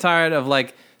I'm sick and tired of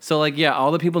like, so like, yeah,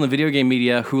 all the people in the video game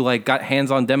media who like got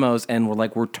hands-on demos and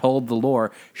were told the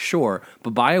lore, sure.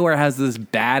 But BioWare has this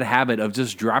bad habit of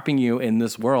just dropping you in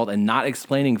this world and not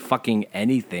explaining fucking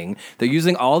anything. They're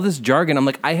using all this jargon. I'm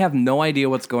like, I have no idea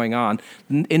what's going on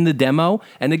in the demo.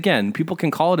 And again, people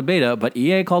can call it a beta, but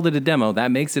EA called it a demo.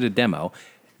 That makes it a demo.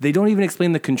 They don't even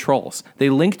explain the controls. They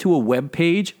link to a web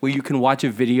page where you can watch a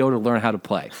video to learn how to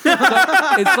play. So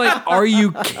it's like, are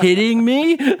you kidding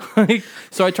me?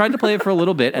 So I tried to play it for a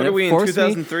little bit, and What are we in, forced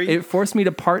 2003? it forced me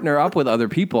to partner up with other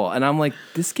people, and I'm like,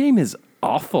 this game is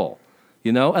awful,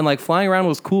 you know? And like flying around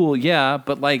was cool, yeah,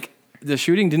 but like the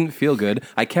shooting didn't feel good.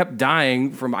 I kept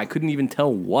dying from I couldn't even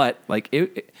tell what,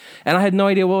 and I had no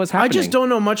idea what was happening. I just don't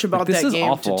know much about this that is game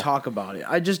awful. to talk about it.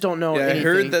 I just don't know Yeah, anything. I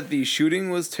heard that the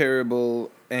shooting was terrible,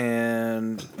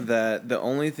 and that the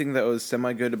only thing that was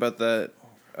semi good about that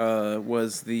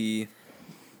was the.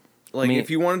 Like, if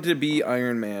you wanted to be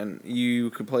Iron Man, you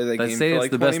could play that I game say for it's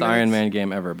like the 20 best minutes. Iron Man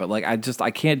game ever, but like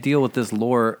I can't deal with this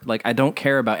lore. Like I don't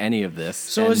care about any of this.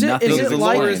 So and is it- nothing is The, it the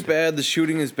like- lore is bad, the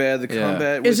shooting is bad, the Yeah.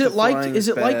 combat Is with it the like flying is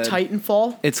it like bad.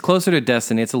 Titanfall? It's closer to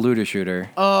Destiny. It's a looter shooter.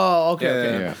 Oh, okay, Yeah.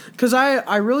 okay. Yeah. Because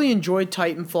I really enjoyed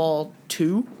Titanfall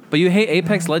 2. But you hate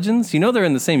Apex Legends? You know they're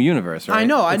in the same universe, right? I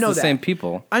know It's the that. same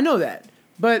people. I know that.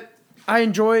 But I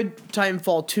enjoyed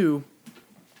Titanfall 2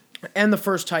 and the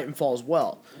first Titanfall as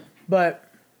well. But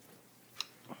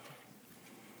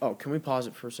oh, can we pause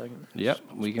it for a second? Yep,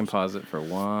 we can pause it for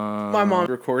one. My mom.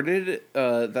 Recorded.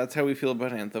 That's how we feel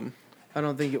about Anthem. I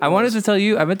don't think it. I was. wanted to tell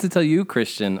you. I meant to tell you,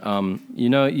 Christian. You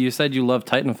know, you said you love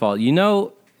Titanfall. You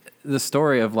know the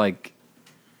story of like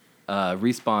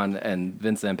Respawn and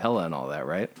Vince Zampella and all that,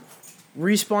 right?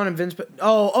 Respawn and Vince.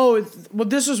 Well,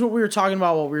 this is what we were talking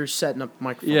about while we were setting up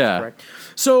microphones. Yeah. Correct.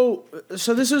 So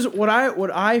this is what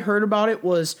I heard about it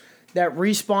was that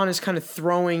Respawn is kind of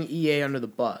throwing EA under the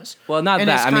bus. Well, not And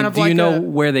that. it's I kind mean, of do you like know a-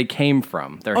 where they came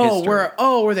from? Their history.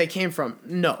 where they came from?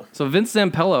 No. So Vince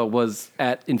Zampella was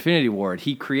at Infinity Ward.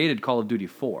 He created Call of Duty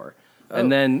 4.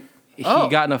 And then he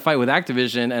got in a fight with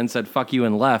Activision and said, fuck you,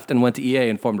 and left, and went to EA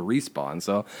and formed a Respawn.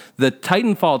 So the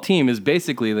Titanfall team is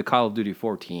basically the Call of Duty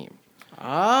 4 team.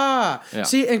 Ah. Yeah.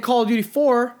 See, and Call of Duty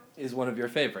 4 Is one of your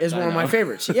favorites. is one of my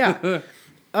favorites. Yeah.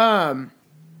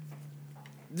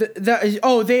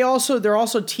 They're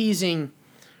also teasing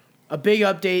a big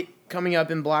update coming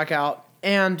up in Black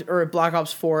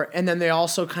Ops 4, and then they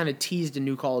also kind of teased a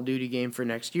new Call of Duty game for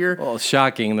next year. Well,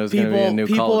 shocking. There's going to be a new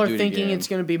People Call of are Duty thinking game. it's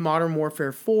going to be Modern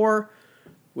Warfare 4,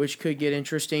 which could get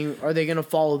interesting. Are they going to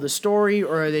follow the story,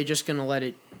 or are they just going to let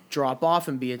it drop off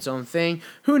and be its own thing?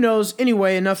 Who knows?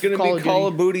 Anyway, enough It's of gonna be Call Call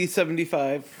of of Duty. Booty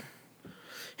 75.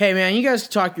 Hey man, you guys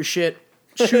can talk your shit.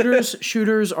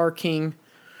 Shooters are king.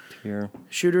 Here.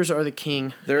 Shooters are the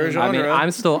king. They're a I genre. mean,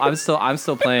 I'm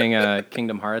still playing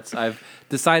Kingdom Hearts. I've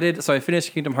decided. So I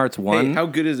finished Kingdom Hearts 1. Hey, how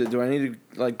good is it? Do I need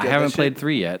to like? I get haven't that played shit?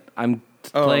 3 yet. I'm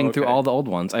playing through okay. all the old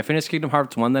ones. I finished Kingdom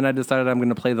Hearts 1, then I decided I'm going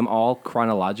to play them all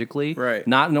chronologically. Right.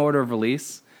 Not in order of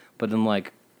release, but in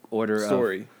like order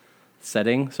Story. of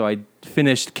setting. So I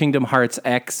finished Kingdom Hearts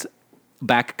X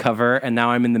back cover, and now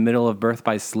I'm in the middle of Birth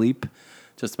by Sleep.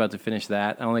 Just about to finish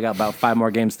that. I only got about 5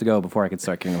 more games to go before I could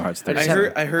start Kingdom Hearts 3.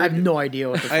 I I heard. have no idea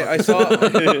what the fuck.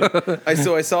 I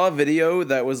saw. I saw a video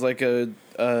that was like a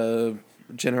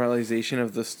generalization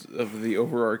of the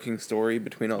overarching story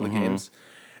between all the games,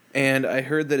 and I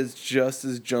heard that it's just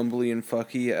as jumbly and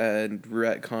fucky and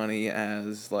retconny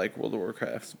as like World of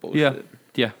Warcraft's bullshit.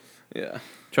 Yeah. Yeah.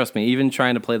 Trust me, even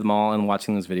trying to play them all and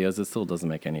watching those videos, it still doesn't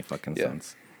make any fucking Yeah.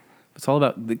 sense. It's all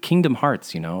about the Kingdom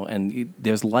Hearts, you know, and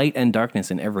there's light and darkness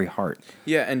in every heart.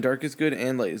 Yeah, and dark is good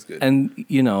and light is good. And,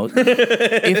 you know,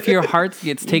 if your heart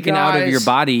gets taken out of your guys,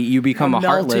 body, you become I'm a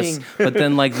heartless. melting. But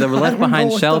then, like, the left know behind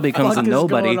what shell the becomes a fuck is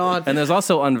nobody. going on. And there's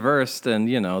also Unversed and,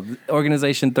 you know,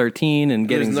 Organization 13 and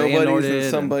There's getting nobodies Xehanorted.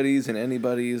 and somebodies and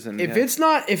anybody's and if yeah. it's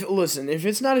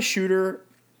not a shooter,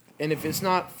 and if it's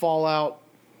not Fallout,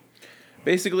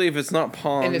 Basically if it's not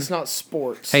Pong, and it's not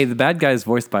sports. Hey, the bad guy is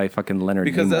voiced by fucking Leonard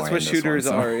because Nimoy that's what in this shooters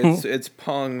one, so- are. It's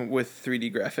Pong with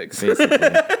 3D graphics. Basically.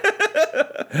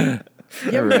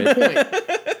 you have a good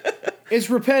point. It's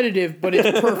repetitive, but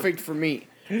it's perfect for me.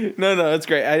 No, it's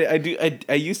great.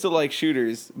 I used to like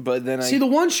shooters, but then See, the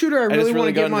one shooter I really just want really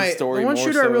to got get into my story the one more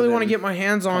shooter I so really want to than get my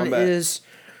hands on combat.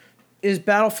 is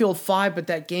Battlefield 5, but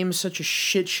that game is such a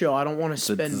shit show. I don't want to a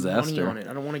spend money disaster. on it.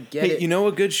 I don't want to get Hey, it. you know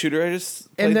a good shooter I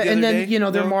just played and then day, their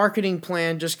though? marketing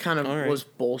plan just kind of All right. was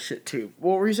bullshit too.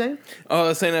 What were you saying? Oh, I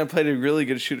was saying I played a really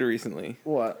good shooter recently.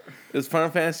 What? It was Final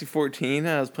Fantasy 14.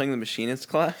 I was playing the Machinist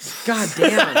class. God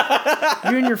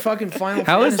damn. You and your fucking Final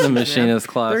How is the Fantasies, Machinist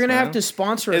man. class? They're gonna man? have to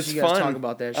sponsor us. It's You guys fun. talk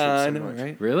about that shit I so know, much.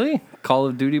 right? Really? Call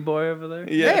of Duty boy over there?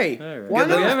 Yeah. Hey, All right. why do,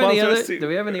 we not? have any Sponsor other, us too. do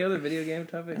we have any other video game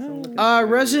topics? I'm looking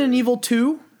Resident Evil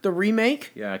 2, the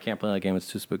remake, Yeah, I can't play that game. It's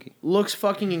too spooky. looks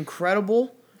fucking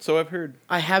incredible. So I've heard.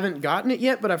 I haven't gotten it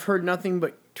yet, but I've heard nothing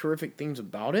but terrific things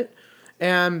about it.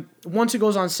 And once it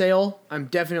goes on sale, I'm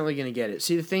definitely going to get it.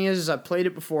 See, the thing is I've played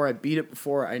it before, I beat it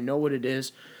before, I know what it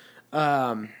is.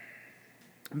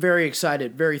 Very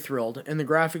excited, very thrilled. And the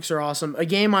graphics are awesome. A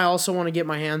game I also want to get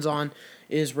my hands on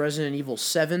is Resident Evil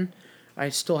 7. I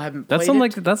still haven't played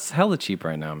it. That's hella cheap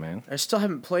right now, man. I still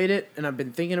haven't played it, and I've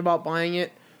been thinking about buying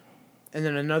it. And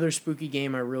then another spooky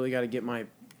game I really got to get my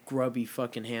grubby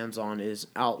fucking hands on is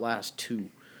Outlast 2.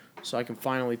 So I can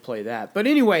finally play that. But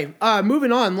anyway,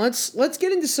 moving on. Let's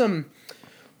get into some.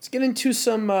 Let's get into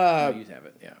some. You have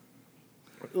it, yeah.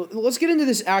 Let's get into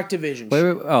this Activision. Wait,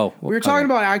 oh, we were talking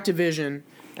about Activision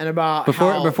and about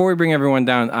before we bring everyone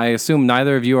down. I assume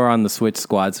neither of you are on the Switch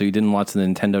squad, so you didn't watch the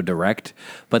Nintendo Direct.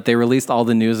 But they released all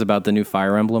the news about the new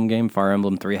Fire Emblem game, Fire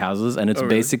Emblem Three Houses, and it's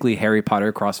basically Harry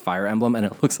Potter cross Fire Emblem, and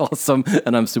it looks awesome,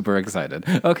 and I'm super excited.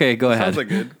 Okay, go ahead. Sounds like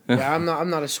good. Yeah, I'm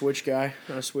not a Switch guy.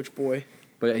 Not a Switch boy.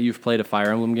 But you've played a Fire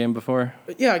Emblem game before?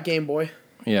 But yeah, Game Boy.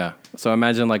 Yeah. So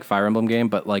imagine like Fire Emblem game,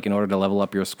 but like in order to level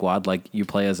up your squad, like you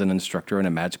play as an instructor in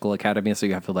a magical academy, so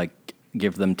you have to like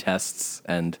give them tests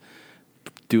and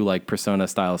do like Persona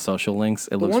style social links.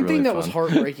 It The looks one really thing that fun. was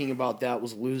heartbreaking about that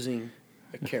was losing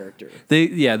a character.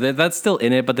 That's still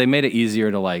in it, but they made it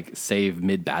easier to like save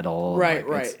mid battle. Right,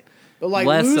 like, it's right. But like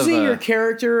less of losing a- your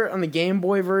character on the Game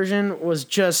Boy version was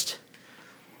just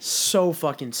so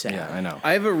fucking sad. Yeah, I know.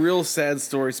 I have a real sad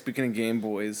story. Speaking of Game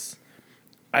Boys,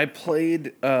 I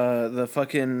played the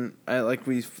fucking like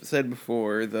we said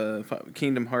before, the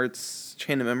Kingdom Hearts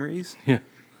Chain of Memories. Yeah.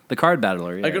 The card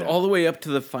battler. Yeah, I got all the way up to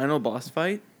the final boss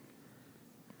fight,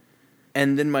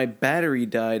 and then my battery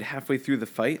died halfway through the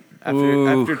fight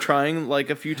after trying like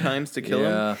a few times to kill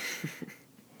him.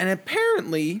 And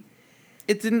apparently,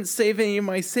 it didn't save any of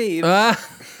my saves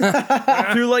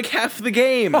through like half the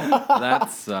game.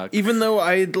 That sucks. Even though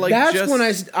I'd like That's just when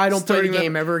I don't play the starting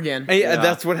game ever again. Yeah,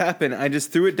 that's what happened. I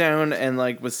just threw it down and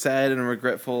like was sad and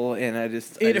regretful, and I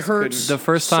just It hurts. couldn't- The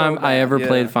first So time I bad, ever yeah.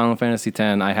 played Final Fantasy X,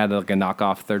 I had like a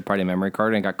knockoff third-party memory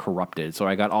card and it got corrupted. So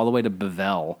I got all the way to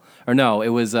Bevel. Or no, it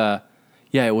was it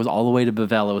was all the way to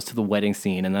Bevel. It was to the wedding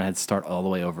scene, and then I had to start all the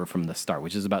way over from the start,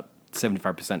 which is about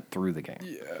 75% through the game.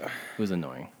 Yeah. It was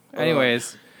annoying.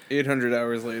 Anyways, 800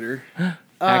 hours later.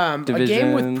 A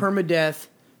game with Activision. permadeath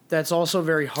that's also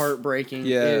very heartbreaking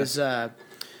is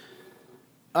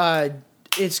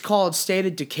it's called State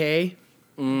of Decay.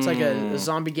 It's like a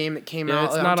zombie game that came out.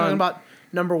 it's I'm not talking on- about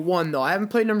number 1 though. I haven't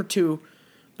played number 2,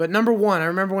 but number 1, I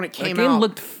remember when it that came game out.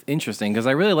 looked interesting because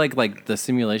I really like the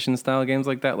simulation style games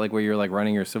like that, like where you're like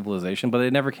running your civilization, but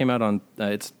it never came out on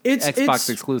it's Xbox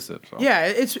exclusive. So. Yeah,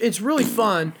 it's really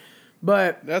fun,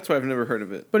 but That's why I've never heard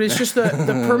of it. But it's just the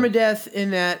permadeath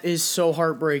in that is so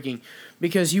heartbreaking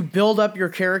because you build up your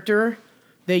character.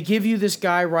 They give you this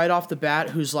guy right off the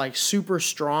bat who's like super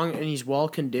strong and he's well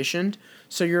conditioned.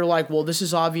 So you're like, well, this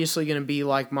is obviously going to be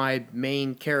like my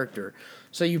main character.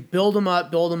 So you build him up,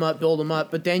 build him up, build him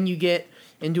up. But then you get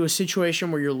into a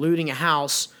situation where you're looting a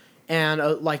house and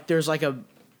like there's like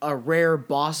a rare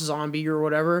boss zombie or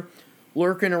whatever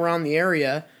lurking around the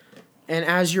area. And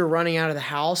as you're running out of the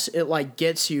house, it like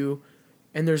gets you,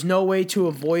 and there's no way to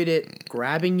avoid it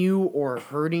grabbing you or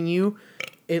hurting you.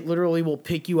 It literally will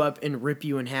pick you up and rip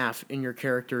you in half, and your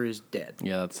character is dead.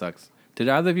 Yeah, that sucks. Did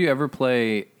either of you ever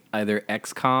play either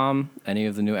XCOM, any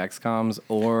of the new XCOMs,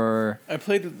 or I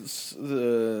played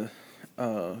the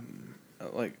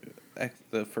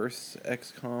the first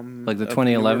XCOM, like the of newer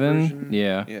 2011? version.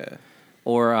 Yeah. Yeah.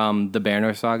 Or the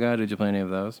Banner Saga? Did you play any of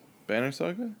those? Banner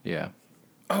Saga. Yeah.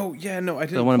 Oh yeah, no, I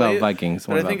didn't. The one play about it, Vikings.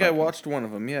 But I think I watched one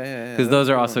of them. Yeah. Because those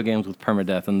are also games with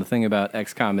permadeath. And the thing about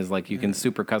XCOM is like you can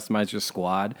super customize your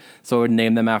squad. So I would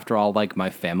name them after all like my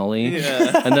family.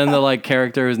 Yeah. And then the like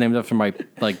character is named after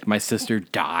my sister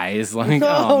dies. Like,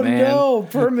 oh man. no,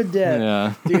 permadeath.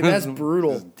 Yeah. Dude, that's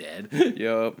brutal. Dead.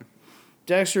 Yup.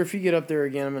 Dexter, if you get up there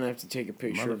again, I'm going to have to take a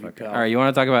picture of you, pal. All right, you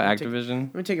want to talk about Activision?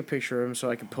 Let me take a picture of him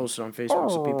so I can post it on Facebook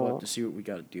so people have to see what we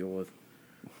got to deal with.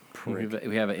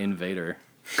 We have an invader.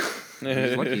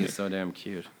 He's lucky he's so damn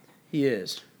cute. He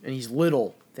is. And he's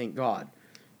little, thank God.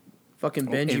 Fucking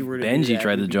Benji If were to do Benji that,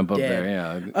 tried to we'd be jump up dead.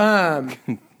 there,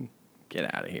 yeah.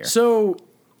 Get out of here. So,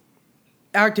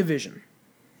 Activision.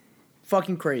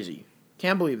 Fucking crazy.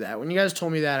 Can't believe that. When you guys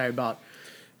told me that, I about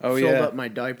Oh, filled yeah. up my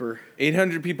diaper.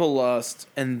 800 people lost,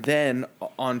 and then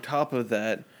on top of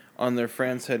that, on their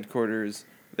France headquarters,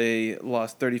 they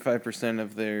lost 35%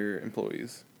 of their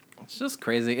employees. It's just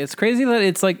crazy. It's crazy that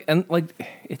it's like, and like,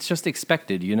 it's just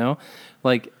expected, you know?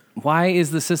 Like, why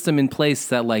is the system in place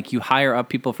that like you hire up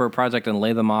people for a project and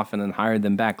lay them off and then hire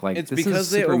them back? Like, It's this because is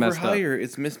they super messed up. overhire.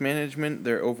 It's mismanagement.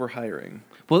 They're overhiring.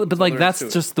 Well, but like there is that's to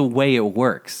it. just the way it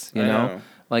works, you I know? know.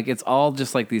 Like it's all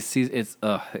just like these. It's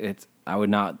I would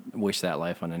not wish that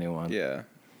life on anyone. Yeah.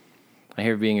 I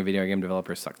hear being a video game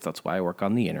developer sucks. That's why I work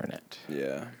on the internet.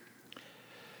 Yeah.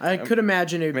 I could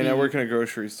imagine it. I mean, I work in a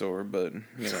grocery store, but,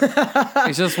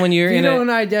 It's just when you're in Vito a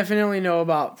and I definitely know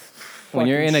about. when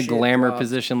you're in a fucking shit glamour jobs.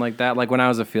 position like that. Like when I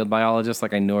was a field biologist,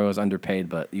 like I knew I was underpaid,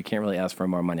 but you can't really ask for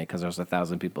more money because there's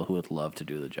 1,000 people who would love to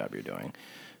do the job you're doing.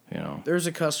 You know. There's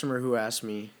a customer who asked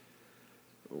me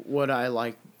what I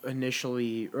like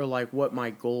initially, or like what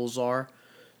my goals are.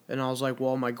 And I was like,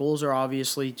 well, my goals are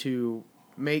obviously to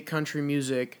make country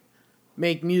music,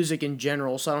 make music in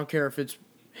general. So I don't care if it's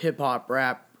hip hop,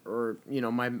 rap, or, you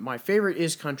know, my favorite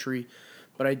is country.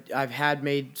 But I've had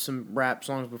made some rap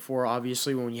songs before.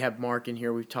 Obviously, when you have Mark in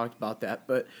here, we've talked about that.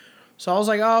 But so I was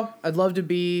like, oh, I'd love to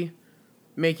be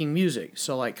making music.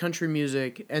 So like country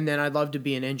music. And then I'd love to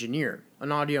be an engineer,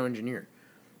 an audio engineer.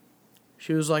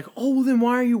 She was like, oh, well, then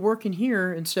why are you working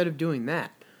here instead of doing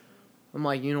that? I'm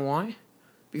like, you know why?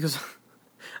 Because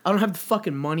I don't have the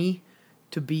fucking money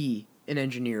to be an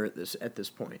engineer at this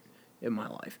point in my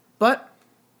life. But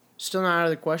still not out of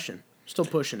the question. Still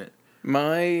pushing it.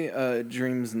 my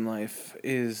dreams in life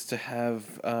is to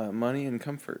have money and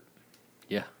comfort.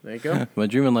 Yeah. There you go. My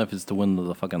dream in life is to win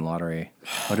the fucking lottery,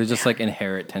 or to just like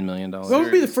inherit $10 million. What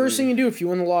would be the first thing you do if you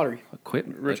win the lottery? Quit,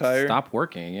 like, Retire. stop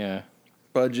working. Yeah.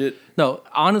 Budget. No,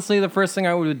 honestly, the first thing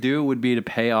I would do would be to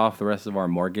pay off the rest of our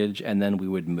mortgage, and then we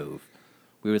would move.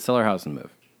 We would sell our house and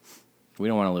move. We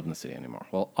don't want to live in the city anymore.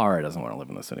 Well, Ara doesn't want to live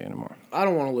in the city anymore. I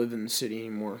don't want to live in the city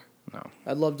anymore. No.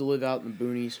 I'd love to live out in the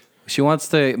boonies. She wants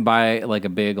to buy like a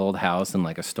big old house in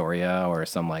like Astoria or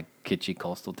some like kitschy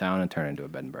coastal town and turn it into a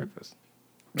bed and breakfast.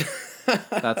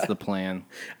 That's the plan.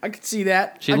 I could see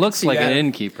that. She I could looks see like that. an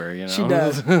innkeeper, you know? She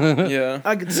does. Yeah.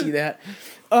 I could see that.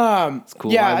 It's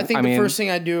cool. Yeah, I think I the mean, first thing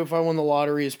I'd do if I won the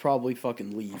lottery is probably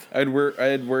fucking leave. I'd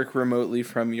work remotely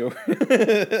from your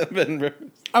bed and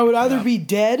breakfast. I would either be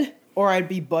dead or I'd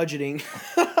be budgeting.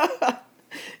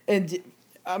 And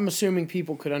I'm assuming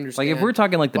people could understand. like if we're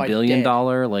talking like the by $1 billion,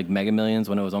 dead. like Mega Millions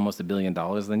when it was almost $1 billion,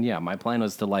 then yeah, my plan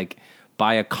was to like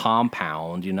buy a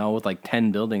compound, you know, with like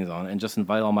 10 buildings on it and just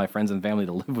invite all my friends and family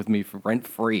to live with me for rent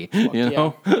free, you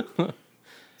know?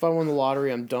 If I won the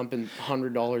lottery, I'm dumping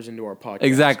 $100 into our podcast.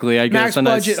 Exactly. I guess Max on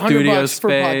that budget, studio $100 for a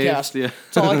space. podcast. Yeah.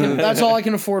 That's all I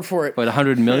can afford for it. What,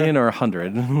 100 million or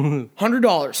 100?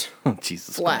 $100 Oh,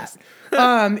 Jesus flat.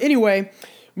 Christ. Anyway,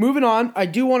 moving on. I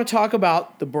do want to talk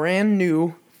about the brand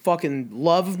new fucking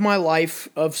love of my life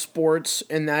of sports,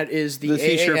 and that is the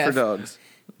T-shirt AAF, for dogs.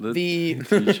 the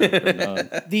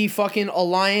fucking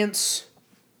Alliance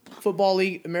Football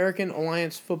League, American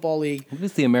Alliance Football League. What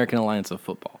is the American Alliance of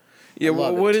Football? Yeah,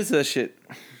 love what it. is that shit?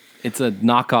 It's a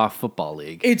knockoff football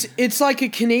league. It's like a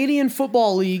Canadian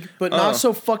football league, but not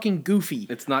so fucking goofy.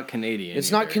 It's not Canadian.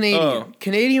 It's not either. Canadian. Oh.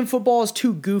 Canadian football is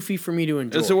too goofy for me to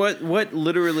enjoy. So what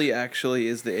literally actually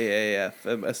is the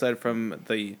AAF aside from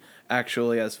the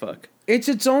actually as fuck? It's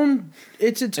its own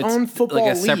own football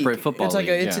like a league. separate football It's like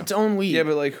league, it's yeah. its own league. Yeah,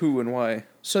 but like who and why?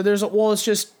 So it's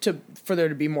just for there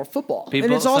to be more football. People,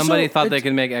 and it's also, somebody thought they it's-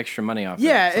 could make extra money off it.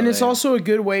 Yeah, so and it's they- also a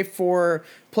good way for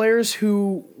players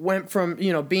who went from,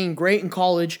 being great in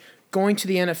college, going to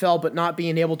the NFL, but not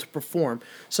being able to perform.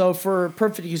 So for a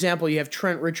perfect example, you have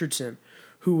Trent Richardson,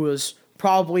 who was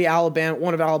probably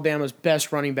one of Alabama's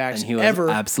best running backs and he was ever.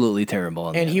 absolutely terrible.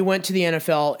 And he went to the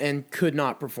NFL and could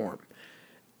not perform.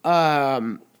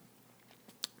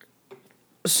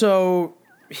 So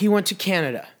he went to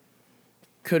Canada.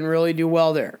 Couldn't really do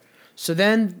well there. So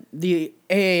then the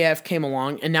AAF came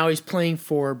along, and now he's playing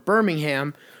for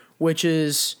Birmingham, which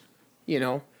is,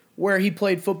 where he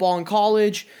played football in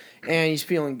college, and he's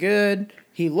feeling good.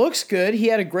 He looks good. He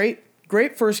had a great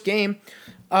first game.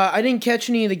 I didn't catch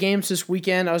any of the games this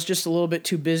weekend. I was just a little bit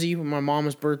too busy with my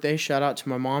mom's birthday. Shout out to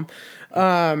my mom.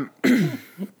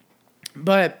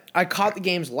 But I caught the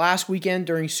games last weekend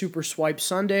during Super Swipe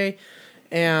Sunday,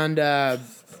 and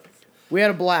we had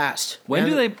a blast. When And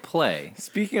do they play?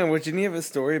 Speaking of which, didn't you have a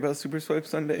story about Super Swipe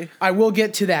Sunday? I will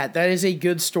get to that. That is a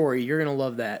good story. You're going to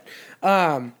love that.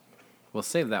 We'll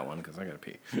save that one because I gotta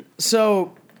pee.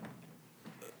 So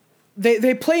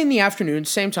they play in the afternoon,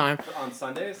 same time, On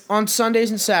Sundays? on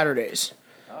Sundays and Saturdays.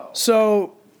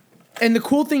 So And the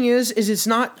cool thing is it's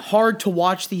not hard to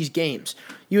watch these games.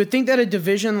 You would think that a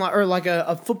division or like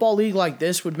a football league like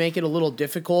this would make it a little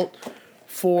difficult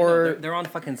for... They're on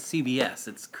fucking CBS.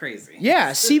 It's crazy.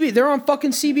 Yeah, they're on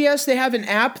fucking CBS. They have an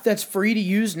app that's free to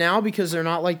use now because they're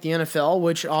not like the NFL,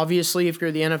 which obviously if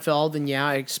you're the NFL, then yeah,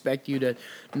 I expect you to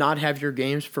not have your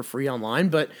games for free online.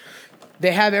 But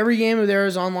they have every game of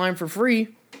theirs online for free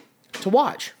to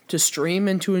watch, to stream,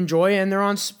 and to enjoy, and they're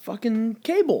on fucking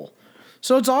cable.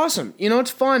 So it's awesome. You know,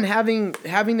 it's fun having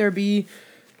there be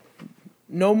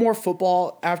no more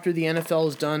football after the NFL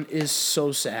is done is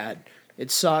so sad. It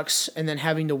sucks. And then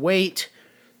having to wait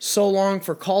so long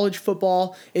for college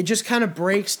football, it just kind of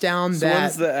breaks down So that...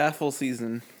 when's the AFL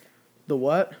season? The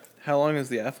what? How long is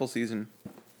the AFL season?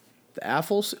 The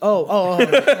AFL? Oh.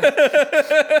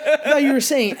 I thought you were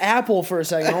saying Apple for a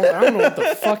second. I don't know what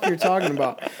the fuck you're talking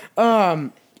about. I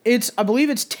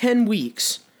believe it's 10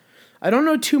 weeks. I don't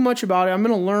know too much about it. I'm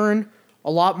going to learn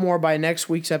a lot more by next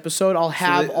week's episode. I'll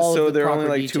have all of the So they're proper only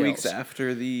like details. 2 weeks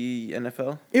after the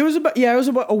NFL? It was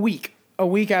about a week. A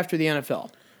week after the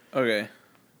NFL. Okay,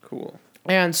 cool.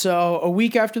 And so a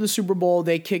week after the Super Bowl,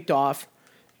 they kicked off.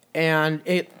 And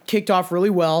it kicked off really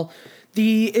well.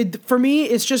 For me,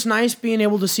 it's just nice being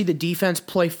able to see the defense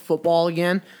play football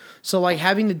again. So like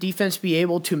having the defense be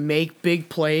able to make big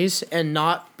plays and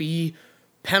not be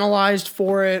penalized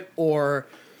for it, or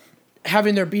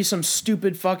having there be some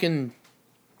stupid fucking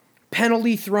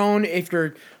penalty thrown if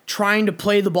you're trying to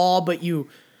play the ball, but you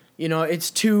know, it's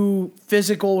too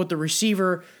physical with the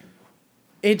receiver.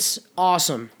 It's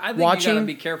awesome. I think you gotta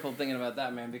be careful thinking about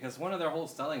that, man, because one of their whole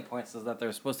selling points is that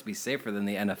they're supposed to be safer than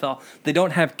the NFL. They don't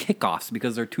have kickoffs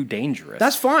because they're too dangerous.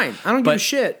 That's fine. I don't give a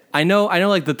shit. I know.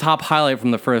 Like the top highlight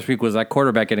from the first week was that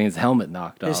quarterback getting his helmet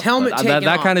knocked off. His helmet taken that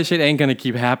off. kind of shit ain't gonna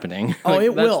keep happening. Oh,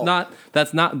 it will.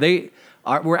 That's not.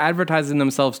 We're advertising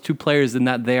themselves to players in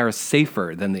that they are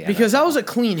safer than the NFL. Because that was a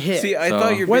clean hit. See, I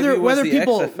thought your whether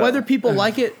XFL. people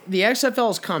like it, the XFL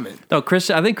is coming. No, I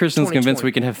think Christian's 2020. convinced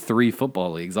we can have 3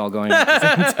 football leagues all going at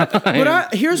the same time.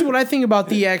 But here's what I think about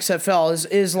the XFL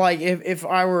is like if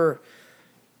I were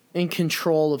in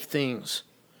control of things,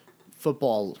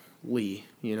 football league,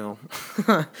 you know,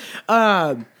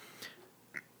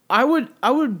 I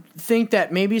would think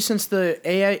that maybe since the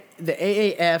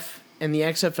AAF and the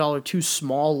XFL are 2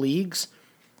 small leagues,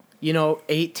 you know,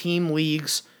 8-team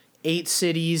leagues, 8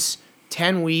 cities,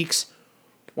 10 weeks.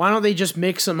 Why don't they just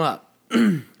mix them up?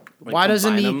 Why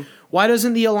doesn't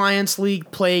the Alliance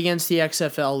League play against the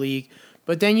XFL League?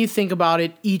 But then you think about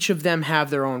it, each of them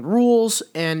have their own rules,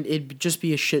 and it'd just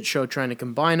be a shit show trying to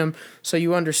combine them. So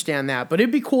you understand that. But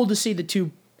it'd be cool to see the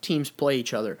 2 teams play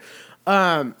each other.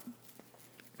 But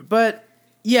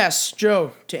yes,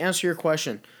 Joe, to answer your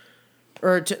question.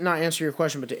 Or to not answer your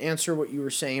question, but to answer what you were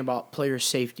saying about player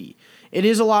safety. It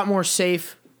is a lot more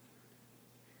safe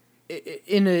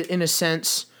in a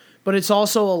sense, but it's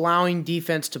also allowing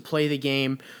defense to play the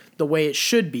game the way it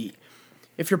should be.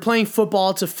 If you're playing football,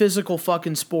 it's a physical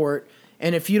fucking sport,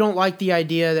 and if you don't like the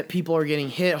idea that people are getting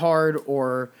hit hard,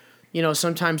 or, you know,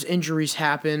 sometimes injuries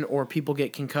happen or people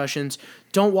get concussions,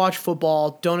 don't watch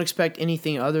football. Don't expect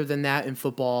anything other than that in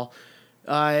football.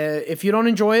 If you don't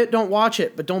enjoy it, don't watch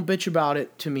it, but don't bitch about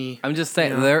it to me. I'm just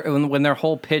saying, when their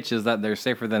whole pitch is that they're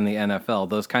safer than the NFL,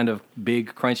 those kind of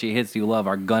big, crunchy hits you love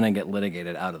are going to get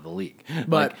litigated out of the league.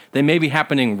 But they may be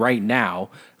happening right now,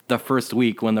 the first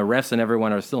week, when the refs and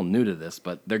everyone are still new to this,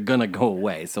 but they're going to go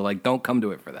away. So, don't come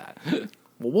to it for that.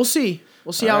 Well, we'll see.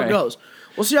 We'll see how it goes.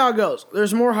 We'll see how it goes.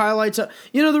 There's more highlights.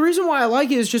 You know, the reason why I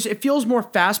like it is just it feels more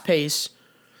fast-paced.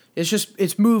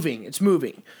 It's moving. It's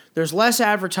moving. There's less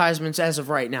advertisements as of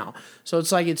right now. So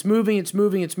it's like it's moving,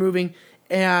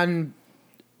 and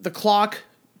the clock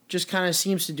just kind of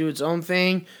seems to do its own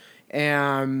thing.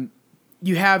 And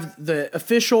you have the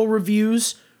official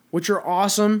reviews, which are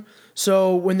awesome.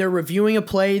 So when they're reviewing a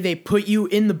play, they put you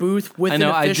in the booth with an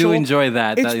official. I do enjoy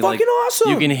that. It's fucking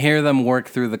awesome. You can hear them work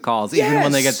through the calls, even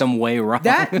when they get them way wrong.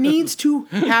 That needs to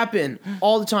happen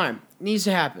all the time. It needs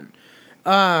to happen.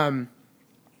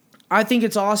 I think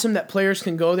it's awesome that players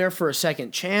can go there for a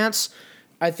second chance.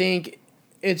 I think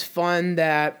it's fun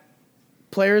that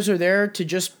players are there to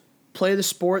just play the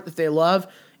sport that they love.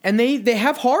 And they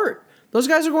have heart. Those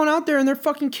guys are going out there and they're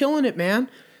fucking killing it, man.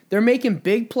 They're making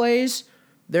big plays.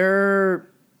 There's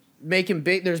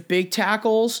big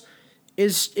tackles.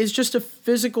 It's just a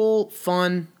physical,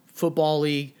 fun football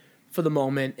league for the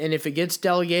moment. And if it gets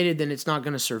delegated, then it's not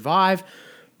going to survive.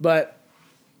 But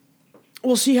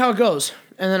we'll see how it goes.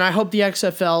 And then I hope the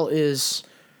XFL is...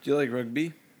 Do you like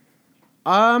rugby?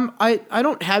 I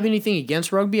don't have anything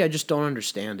against rugby. I just don't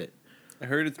understand it. I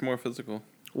heard it's more physical.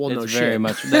 Well, It's no very shit.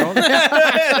 much. They don't,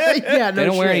 Yeah, no they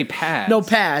don't wear shit. any pads. No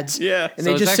pads. Yeah. And So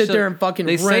they it's just sit actually- there and fucking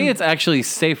They run. say it's actually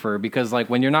safer because, like,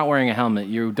 when you're not wearing a helmet,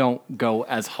 you don't go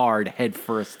as hard head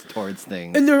first towards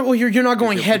things. And you're not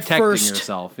going you're head protecting first.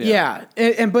 yourself, Yeah.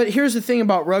 And but here's the thing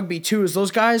about rugby too is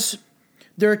those guys,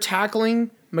 their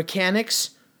tackling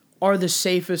mechanics are the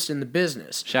safest in the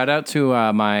business. Shout out to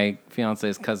my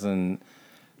fiance's cousin.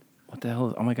 What the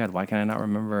hell? Oh my god, why can I not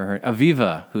remember her?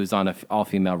 Aviva, who's on an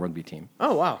all-female rugby team.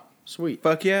 Oh wow, sweet.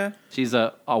 Fuck yeah. She's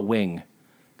a wing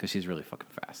because she's really fucking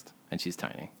fast and she's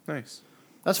tiny. Nice.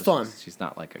 That's fun. She's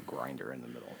not like a grinder in the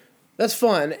middle. That's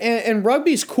fun. And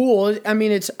rugby's cool. I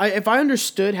mean, if I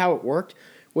understood how it worked,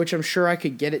 which I'm sure I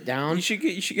could get it down. You should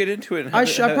get into it. And I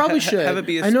probably should. Have it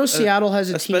be I know Seattle has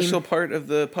a team. special part of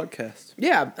the podcast.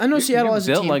 Yeah, I know Seattle You're has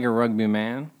a built team. like a rugby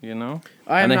man, you know?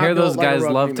 I am and I not hear those built like a guys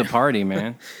rugby love to man. party,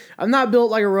 man. I'm not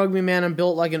built like a rugby man. I'm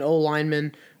built like an O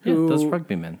lineman Yeah, who. those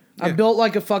rugby men. I'm built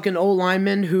like a fucking O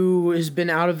lineman who has been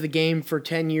out of the game for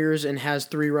 10 years and has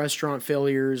 3 restaurant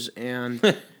failures,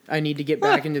 and I need to get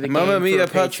back into the game Mamma for Mia a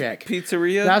paycheck.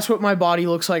 Pizzeria. That's what my body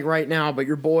looks like right now, but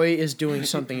your boy is doing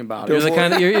something about You're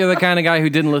it. you're the kind of guy who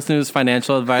didn't listen to his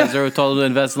financial advisor who told him to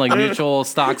invest in like mutual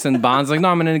stocks and bonds. Like, no,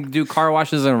 I'm going to do car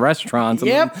washes and restaurants. And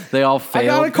Yep. then they all I failed.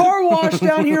 got a car wash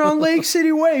down here on Lake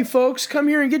City Way, folks. Come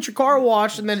here and get your car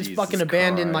washed, and then it's Jesus fucking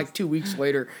abandoned Christ. like 2 weeks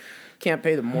later. Can't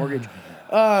pay the mortgage.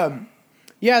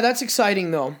 Yeah, that's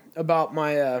exciting though about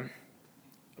my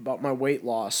weight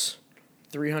loss.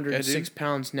 306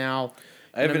 pounds now.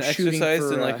 I haven't and I'm shooting exercised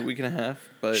for, in like a week and a half.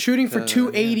 But shooting for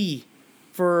 280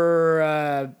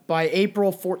 for by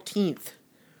April 14th.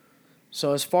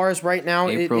 So as far as right now,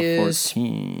 April it is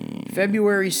 14th.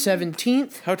 February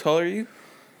 17th. How tall are you?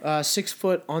 6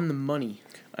 foot on the money.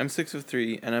 I'm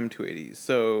 6'3" and I'm 280.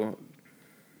 So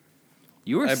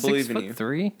You were I believe in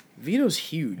 6'3"? Vito's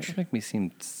huge. You make me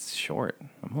seem short.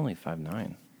 I'm only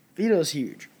 5'9". Vito's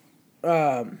huge.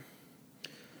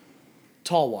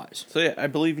 Tall wise. So yeah, I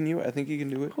believe in you. I think you can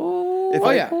do it. Oh,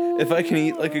 If I can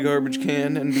eat like a garbage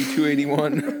can and be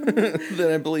 281,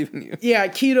 then I believe in you. Yeah,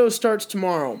 keto starts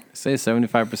tomorrow. Say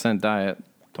 75% diet,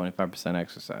 25%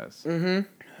 exercise.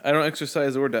 I don't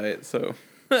exercise or diet, so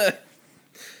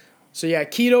So yeah,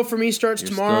 keto for me starts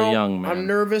You're tomorrow. still young, man. I'm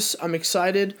nervous. I'm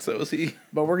excited, is he.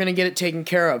 but we're gonna get it taken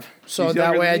care of. So He's that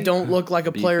younger way than I me. don't look like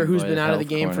a player Beefy who's boy been out of the health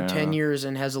game for corner. 10 years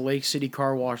and has a Lake City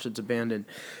car wash that's abandoned.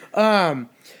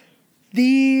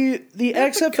 The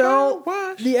XFL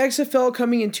wash. the XFL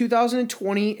coming in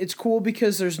 2020. It's cool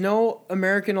because there's no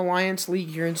American Alliance League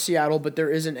here in Seattle, but there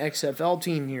is an XFL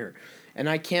team here, and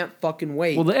I can't fucking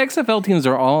wait. Well, the XFL teams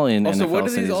are all in Also, NFL what do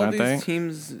cities, all aren't they? these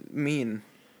teams mean?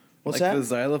 What's like that? the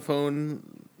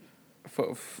xylophone.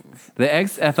 The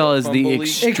XFL is the Fumble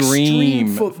league?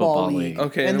 Extreme Football League.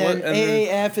 Okay, and and then what- and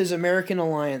then- AAF is American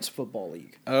Alliance Football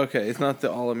League. Okay, it's not the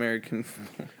All-American.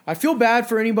 I feel bad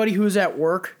for anybody who was at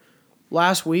work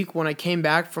last week when I came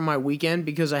back from my weekend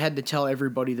because I had to tell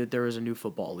everybody that there was a new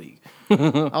football league. I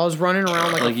was running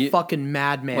around like a fucking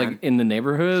madman. Like in the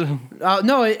neighborhood?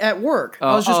 No, at work.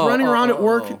 I was just running around at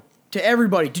work to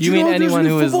everybody. Did You you mean know there's a anyone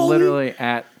new who is football league? literally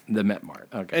at the Met Mart?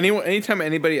 Okay. Anytime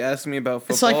anybody asks me about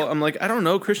It's football, like- I'm like, I don't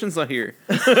know. Christian's not here.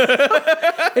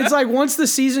 It's like once the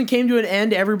season came to an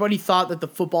end, everybody thought that the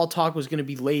football talk was going to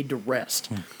be laid to rest.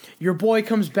 Your boy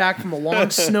comes back from a long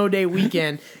snow day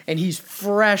weekend, and he's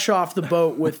fresh off the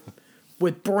boat with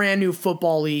brand new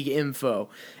football league info.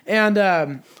 And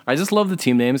I just love the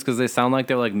team names because they sound like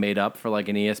they're like made up for like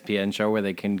an ESPN show where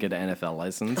they can get an NFL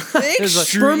license. There's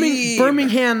like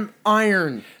Birmingham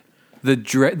Iron,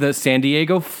 the San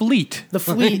Diego Fleet. the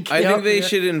Fleet. I Yep. think they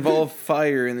should involve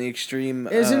fire in the extreme.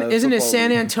 Isn't it football San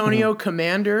league. Antonio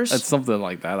Commanders? It's something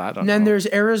like that. I don't And know. then there's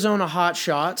Arizona Hot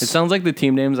Shots. It sounds like the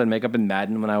team names I'd make up in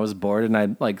Madden when I was bored and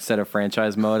I'd like set a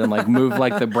franchise mode and like move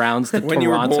like the Browns to When you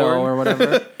were Toronto born. or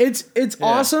whatever. It's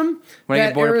awesome When I that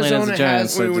get bored playing as Arizona the Giants,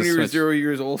 has. so When just you were switch. 0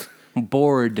 years old.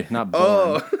 Bored, not born.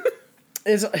 Oh,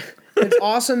 It's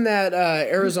awesome that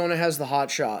Arizona has the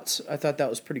Hot Shots. I thought that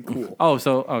was pretty cool. Oh,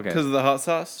 so okay. because of the hot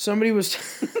sauce.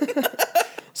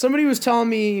 Somebody was telling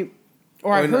me,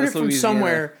 or I Oh, heard that's it from Louisiana.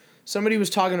 somewhere. Somebody was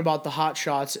talking about the Hot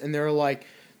Shots, and they were like,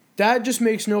 "That just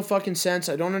makes no fucking sense.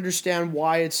 I don't understand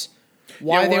why they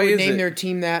why would is name it? their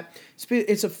team that.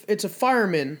 It's a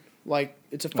fireman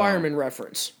it's a fireman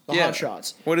reference. The Hot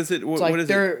Shots. What is it? What, It's like what is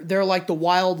it? they're like the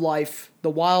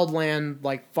wildland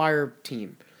like fire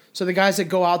team. So the guys that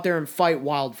go out there and fight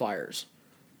wildfires.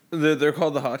 They're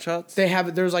called the hot shots.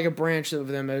 There's like a branch of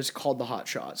them that is called the Hot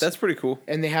Shots. That's pretty cool.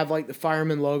 And they have like the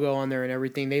fireman logo on there and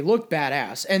everything. They look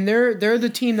badass, and they're the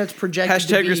team that's projected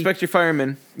to Hashtag be. respect your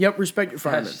firemen. Yep, respect your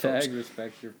firemen. folks.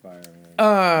 respect your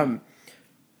fireman.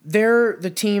 they're the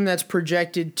team that's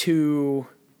projected to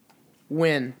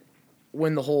win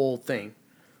the whole thing.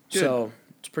 Good. So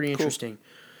it's pretty interesting.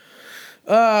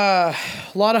 A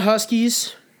lot of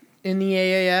Huskies in the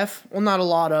AAF. Well, not a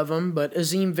lot of them, but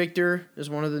Azim Victor is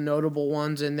one of the notable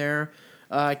ones in there.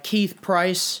 Keith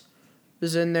Price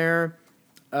is in there.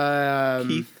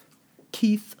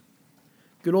 Keith.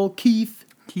 Good old Keith.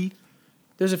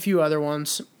 There's a few other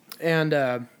ones. And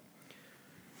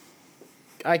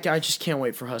I just can't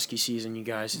wait for Husky season, you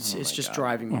guys. It's just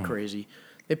driving me crazy.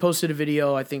 They posted a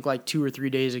video, I think, like 2 or 3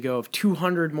 days ago of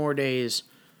 200 more days.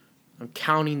 I'm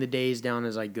counting the days down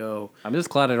as I go. I'm just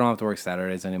glad I don't have to work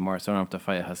Saturdays anymore, so I don't have to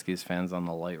fight Huskies fans on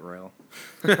the light rail.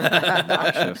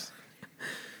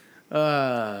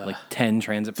 Like 10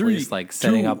 transit police, like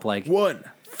setting up like 1,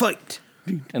 fight.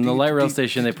 in the light rail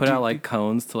station. They put out like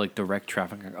cones to like direct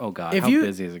traffic. Oh god, how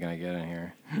busy is it gonna get in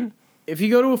here? If you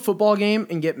go to a football game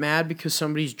and get mad because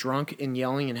somebody's drunk and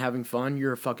yelling and having fun,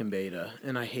 you're a fucking beta,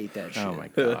 and I hate that shit. Oh my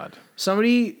god.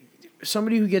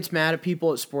 Somebody who gets mad at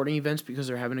people at sporting events because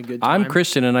they're having a good time. I'm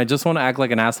Christian, and I just want to act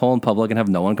like an asshole in public and have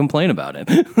no one complain about it.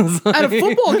 At a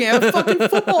football game, a fucking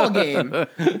football game.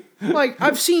 Like,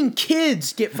 I've seen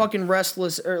kids get fucking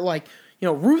restless or like,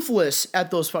 ruthless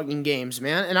at those fucking games,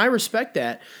 man. And I respect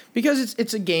that because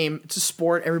it's a game, it's a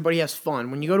sport, everybody has fun.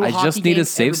 When you go to a hockey game, I just need a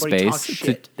safe everybody talks space to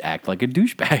shit. act like a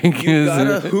douchebag. You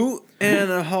gotta hoot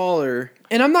and a holler.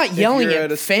 And I'm not yelling you're at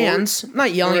at a fans. sport I'm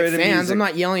not yelling or at at a fans. music. I'm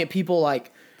not yelling at people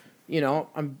like,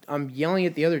 I'm yelling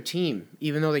at the other team,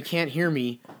 even though they can't hear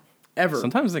me ever.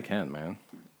 Sometimes they can, man.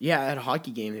 Yeah, at a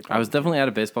hockey game. They I was definitely at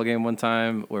a baseball game one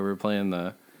time where we were playing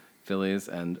the Phillies,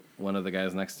 and one of the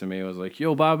guys next to me was like,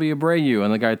 "Yo, Bobby Abreu,"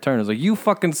 and the guy turned and was like, "You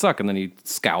fucking suck," and then he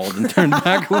scowled and turned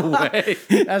back away.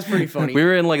 That's pretty funny. We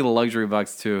were in like the luxury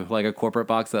box too, like a corporate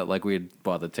box that like we had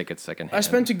bought the tickets secondhand. I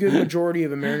spent a good majority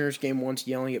of a Mariners game once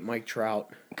yelling at Mike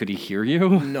Trout. Could he hear you?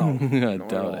 No, I not at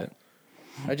doubt all. it.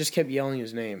 I just kept yelling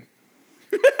his name.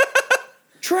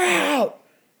 Trout!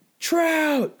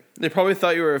 They probably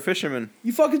thought you were a fisherman.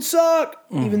 You fucking suck!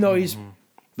 Even though he's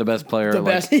The best player, the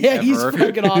like, best. Yeah, ever. he's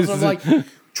fucking awesome. I'm like,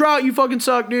 Trout, you fucking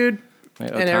suck, dude. Hey,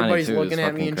 and Ohtani, everybody's too, looking is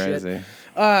at me fucking and crazy.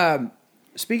 shit.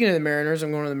 Speaking of the Mariners,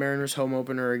 I'm going to the Mariners home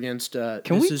opener against.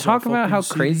 Can we talk about how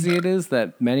crazy it is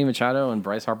that Manny Machado and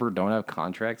Bryce Harper don't have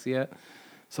contracts yet?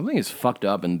 Something is fucked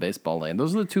up in baseball land.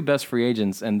 Those are the two best free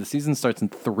agents, and the season starts in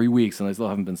 3 weeks, and they still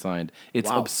haven't been signed. It's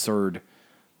absurd.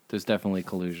 There's definitely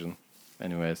collusion.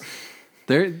 Anyways,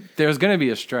 there's going to be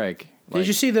a strike. Did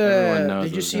you see the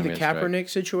Kaepernick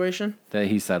situation? That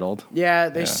he settled. Yeah,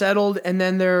 they settled, and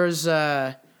then there's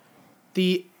the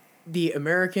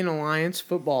American Alliance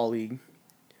Football League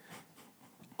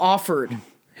offered,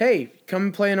 "Hey,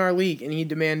 come play in our league," and he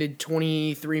demanded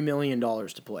 $23 million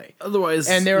to play. Otherwise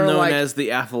And they were known like- as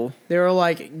the Apple. They were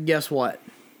like, "Guess what?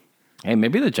 Hey,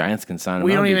 maybe the Giants can sign him.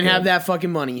 We That'd don't be even have good. that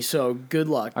fucking money, so good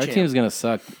luck, Our champ." team's going to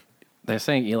suck. They're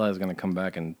saying Eli's going to come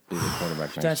back and be the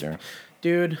quarterback next year.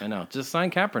 Dude, I know. Just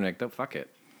sign Kaepernick. Fuck it.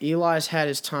 Eli's had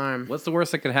his time. What's the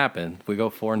worst that could happen? We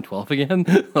go 4-12 again?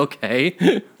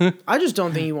 Okay. I just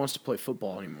don't think he wants to play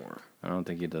football anymore. I don't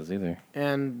think he does either.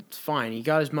 And it's fine. He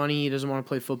got his money. He doesn't want to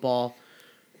play football.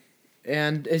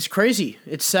 And it's crazy.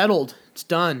 It's settled. It's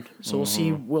done. So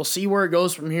we'll see where it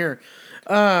goes from here.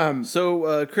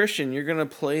 So, Christian, you're going to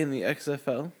play in the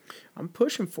XFL? I'm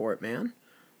pushing for it, man.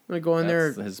 I'm going to go in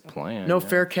there. That's his plan. No yeah.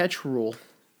 fair catch rule.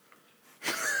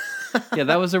 Yeah,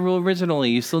 that was the rule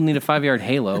originally. You still need a 5-yard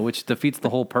halo, which defeats the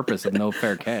whole purpose of no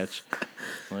fair catch.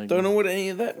 Like, Don't know what any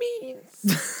of that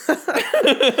means.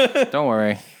 don't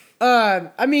worry.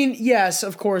 I mean, yes,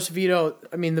 of course, Vito.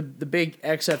 I mean, the big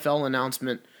XFL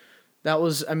announcement. That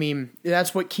was, I mean,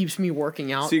 that's what keeps me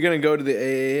working out. So you're going to go to the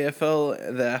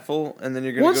AAFL, the AFL, and then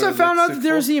you're going to Once go I to found the out that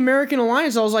there was the American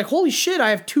Alliance, I was like, holy shit,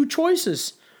 I have two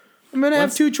choices. I'm going to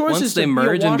have two choices. Once they to be a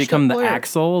merge and become the washed-up player.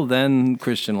 Axle, then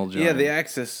Christian will join. Yeah, the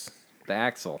Axis. The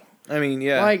Axle. I mean,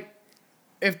 yeah. Like,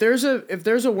 if there's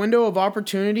a window of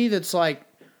opportunity that's like,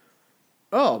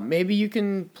 oh, maybe you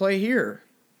can play here.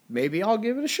 Maybe I'll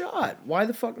give it a shot. Why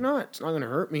the fuck not? It's not going to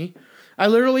hurt me. I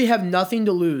literally have nothing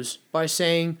to lose by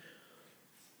saying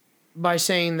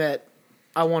that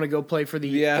I want to go play for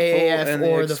the AFL AAF and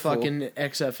or the the XFL. fucking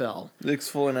XFL. The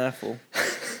X-Full and AFL.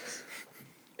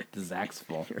 The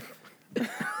Zaxful.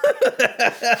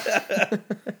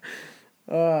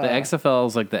 The XFL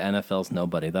is like the NFL's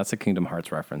nobody. That's a Kingdom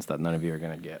Hearts reference that none of you are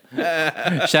gonna get.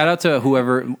 Shout out to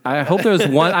whoever. I hope there's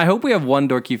one. I hope we have one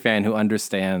dorky fan who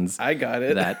understands I got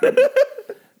it. that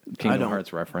Kingdom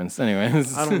Hearts reference.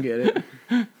 Anyways, I don't get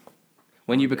it.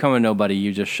 when you become a nobody,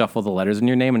 you just shuffle the letters in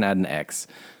your name and add an X.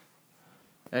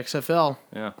 XFL.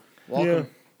 Yeah. Welcome.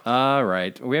 All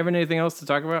right. We have anything else to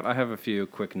talk about? I have a few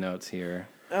quick notes here.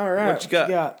 All right. What you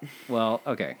got? Well,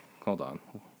 okay. Hold on.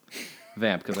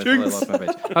 Vamp, because I totally lost my page.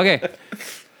 Okay.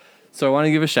 So I want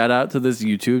to give a shout out to this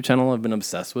YouTube channel I've been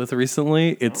obsessed with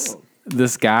recently. It's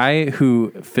this guy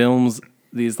who films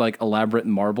these like elaborate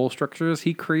marble structures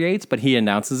he creates, but he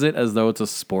announces it as though it's a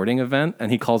sporting event, and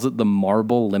he calls it the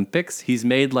Marble Olympics. He's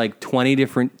made like 20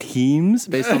 different teams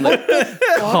based on the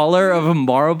color of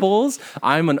marbles.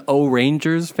 I'm an O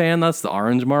Rangers fan. That's the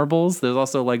orange marbles. There's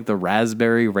also like the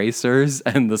raspberry racers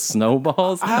and the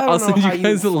snowballs. I don't I'll know send how you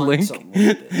guys a find link. something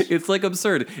like this. It's like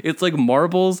absurd. It's like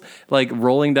marbles like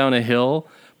rolling down a hill,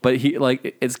 but he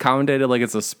like it's commentated like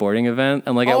it's a sporting event,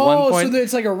 and like at one point, so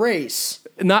it's like a race.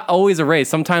 not always a race.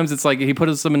 Sometimes it's like he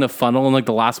puts them in a funnel, and like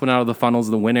the last one out of the funnel is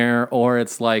the winner, or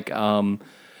it's like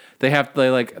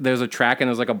there's a track and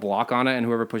there's like a block on it, and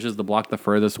whoever pushes the block the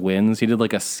furthest wins. He did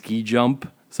like a ski jump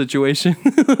situation.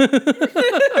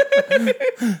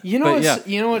 You know But, what's yeah.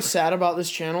 you know what's sad about this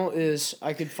channel is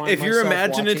I could find If you're myself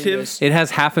watching imaginative- this. It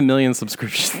has 500,000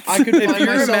 subscriptions. I could If find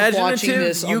you're myself watching imaginative,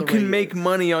 this. you on the can regular. make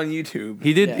money on YouTube.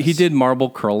 He Yes. did marble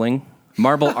curling.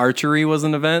 Marble archery was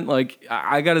an event. Like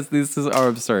I got these are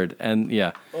absurd, and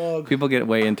yeah, people get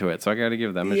way into it. So I got to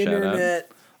give them a shout out.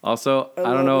 Also, I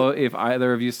don't know if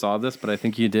either of you saw this, but I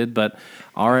think you did. But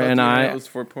Ara and That I was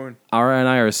for porn.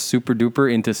 are super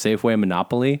duper into Safeway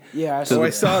Monopoly. Yeah, I Oh, saw I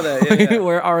that. saw that. Yeah, yeah.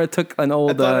 Where Ara took an I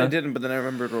old. thought I didn't, but then I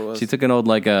remembered what it was. She took an old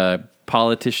like a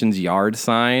politician's yard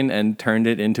sign and turned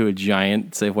it into a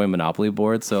giant Safeway Monopoly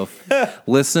board. So,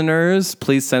 listeners,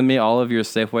 please send me all of your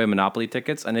Safeway Monopoly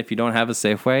tickets. And if you don't have a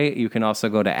Safeway, you can also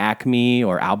go to Acme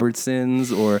or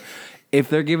Albertsons, or if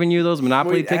they're giving you those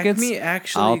Monopoly Wait, tickets, Acme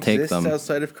actually I'll take exists them.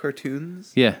 outside of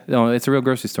cartoons? Yeah, no, it's a real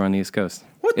grocery store on the East Coast.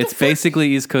 What the It's fuck? basically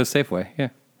East Coast Safeway. Yeah,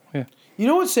 yeah. You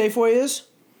know what Safeway is?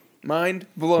 Mind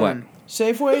blown. What?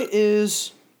 Safeway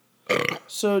is.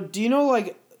 So do you know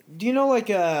like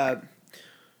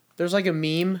there's like a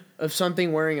meme of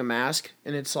something wearing a mask,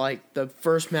 and it's like the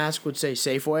first mask would say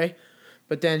Safeway,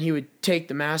 but then he would take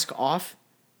the mask off,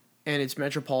 and it's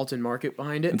Metropolitan Market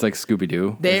behind it. It's like Scooby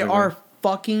Doo. They are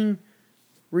fucking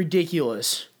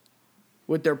ridiculous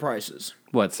with their prices.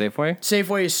 What, Safeway?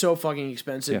 Safeway is so fucking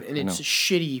expensive, Yeah, and I it's know.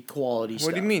 shitty quality stuff.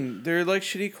 What do you mean? They're like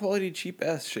shitty quality, cheap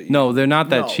ass shit. No, they're not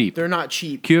that No, cheap. They're not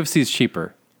cheap. QFC's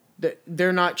cheaper.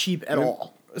 They're not cheap at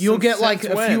all. Since- You'll get like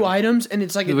since a few when? items, and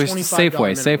it's like a $25 Safeway.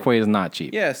 minimum. Safeway is not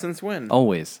cheap. Yeah, since when?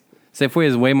 Always. Safeway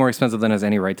is way more expensive than it has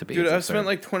any right to be. Dude, It's I've spent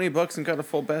absurd. like $20 and got a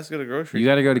full basket of groceries. You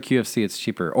got to go to QFC. It's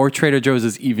cheaper. Or Trader Joe's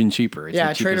is even cheaper. It's Yeah,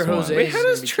 the cheapest Trader one. Jose. Wait, is how gonna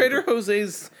does be Trader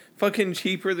Jose's fucking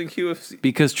cheaper than QFC?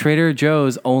 Because Trader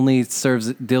Joe's only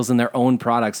serves deals in their own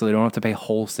products, so they don't have to pay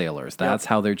wholesalers. That's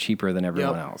how they're cheaper than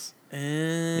everyone Yep. else.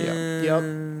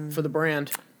 Yep, for the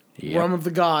brand. Yep. Rum of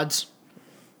the Gods.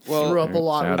 Well, Threw up a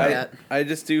lot shout with out. that. I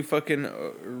just do fucking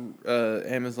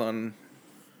Amazon.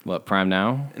 What, Prime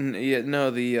Now? And yeah, no,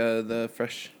 the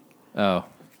fresh. Oh.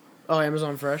 Oh,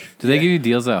 Amazon Fresh. Do they Yeah. give you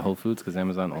deals at Whole Foods? Because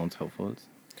Amazon owns Whole Foods.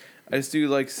 I just do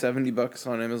like $70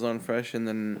 on Amazon Fresh, and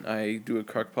then I do a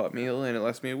crock-pot meal, and it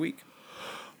lasts me a week.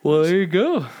 Well, there you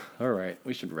go. All right.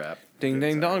 We should wrap. Ding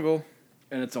dang dongle.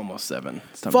 And it's almost 7.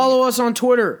 It's time Follow us on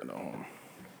Twitter.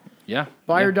 Yeah.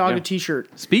 Buy your dog yeah. a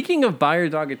t-shirt. Speaking of buy your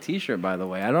dog a t-shirt, by the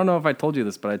way, I don't know if I told you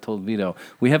this, but I told Vito.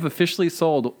 We have officially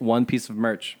sold one piece of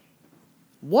merch.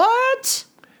 What?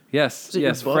 Yes, it your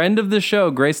yes. book? Friend of the show,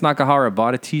 Grace Nakahara,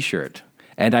 bought a t-shirt.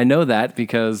 And I know that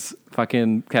because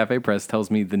fucking Cafe Press tells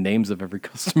me the names of every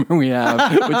customer we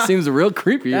have, which seems real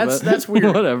creepy. That's but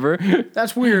weird. Whatever.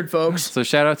 That's weird, folks. So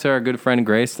shout out to our good friend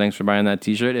Grace. Thanks for buying that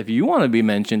t-shirt. If you want to be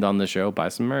mentioned on the show, buy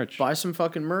some merch. Buy some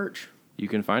fucking merch. You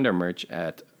can find our merch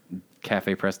at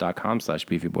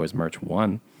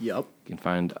cafepress.com/beefyboysmerch1. Yep. You can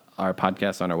find our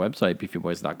podcast on our website,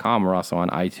 beefyboys.com. We're also on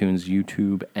iTunes,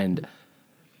 YouTube, and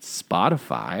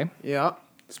Spotify. Yeah.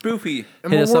 Spoofy.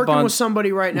 And Hit we're us up working on- with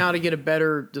somebody right now to get a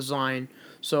better design.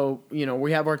 So,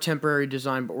 we have our temporary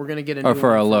design, but we're going to get a Or new for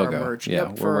one our for logo. our merch. Yeah,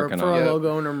 yep, we're working for on our it.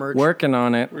 logo and our merch. Working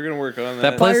on it. We're gonna work on That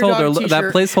that. Buy your dog a placeholder, that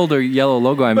t-shirt. placeholder yellow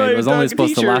logo I Buy made your was only dog a supposed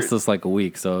to t-shirt. last us like a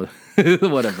week, so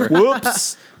whatever.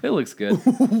 Whoops. It looks good.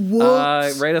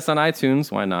 Rate us on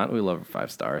iTunes. Why not? We love 5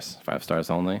 stars. 5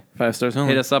 stars only. 5 stars only.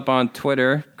 Hit us up on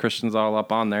Twitter. Christian's all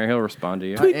up on there. He'll respond to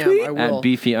you. I will. At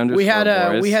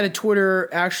beefy_boys. We had a Twitter,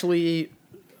 actually,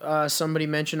 somebody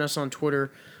mentioned us on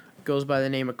Twitter, goes by the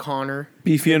name of Connor.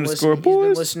 Beefy _ He's been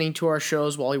boys. listening to our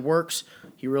shows while he works.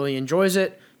 He really enjoys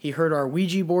it. He heard our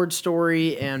Ouija board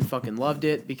story and fucking loved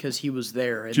it because he was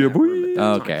there. in that room at the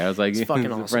Oh, time. okay. I was like, It's fucking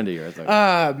he's a awesome. friend of yours.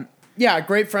 Okay. Yeah,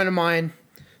 great friend of mine.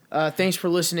 Thanks for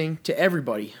listening to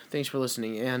everybody. Thanks for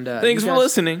listening. And Thanks you for guys-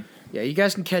 listening. Yeah, you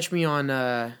guys can catch me on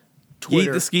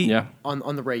Twitter the skeet. Yeah.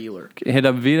 on the regular. Hit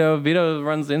up Vito. Vito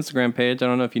runs the Instagram page. I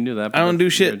don't know if you knew that. But I don't do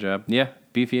that's your shit. Job. Yeah.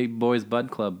 Beefy Boys Bud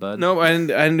Club, bud. No, I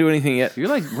didn't do anything yet. You're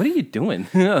like, what are you doing?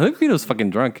 I think Vito's fucking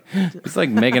drunk. He's like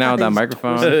making out with that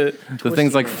microphone. The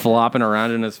thing's like flopping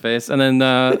around in his face. And then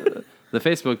the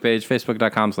Facebook page,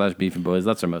 facebook.com/beefyboys.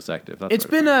 That's our most active. That's It's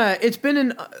been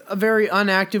a very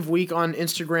unactive week on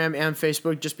Instagram and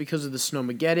Facebook just because of the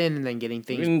Snowmageddon and then getting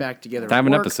things back together. Have at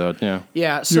an work. episode, yeah.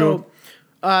 Yeah, so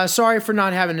sorry for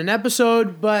not having an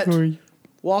episode, but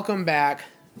welcome back.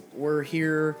 We're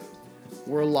here.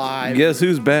 We're live. Guess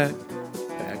who's back?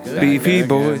 Back up. Beefy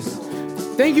boys.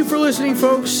 Thank you for listening,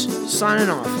 folks. Signing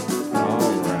off. All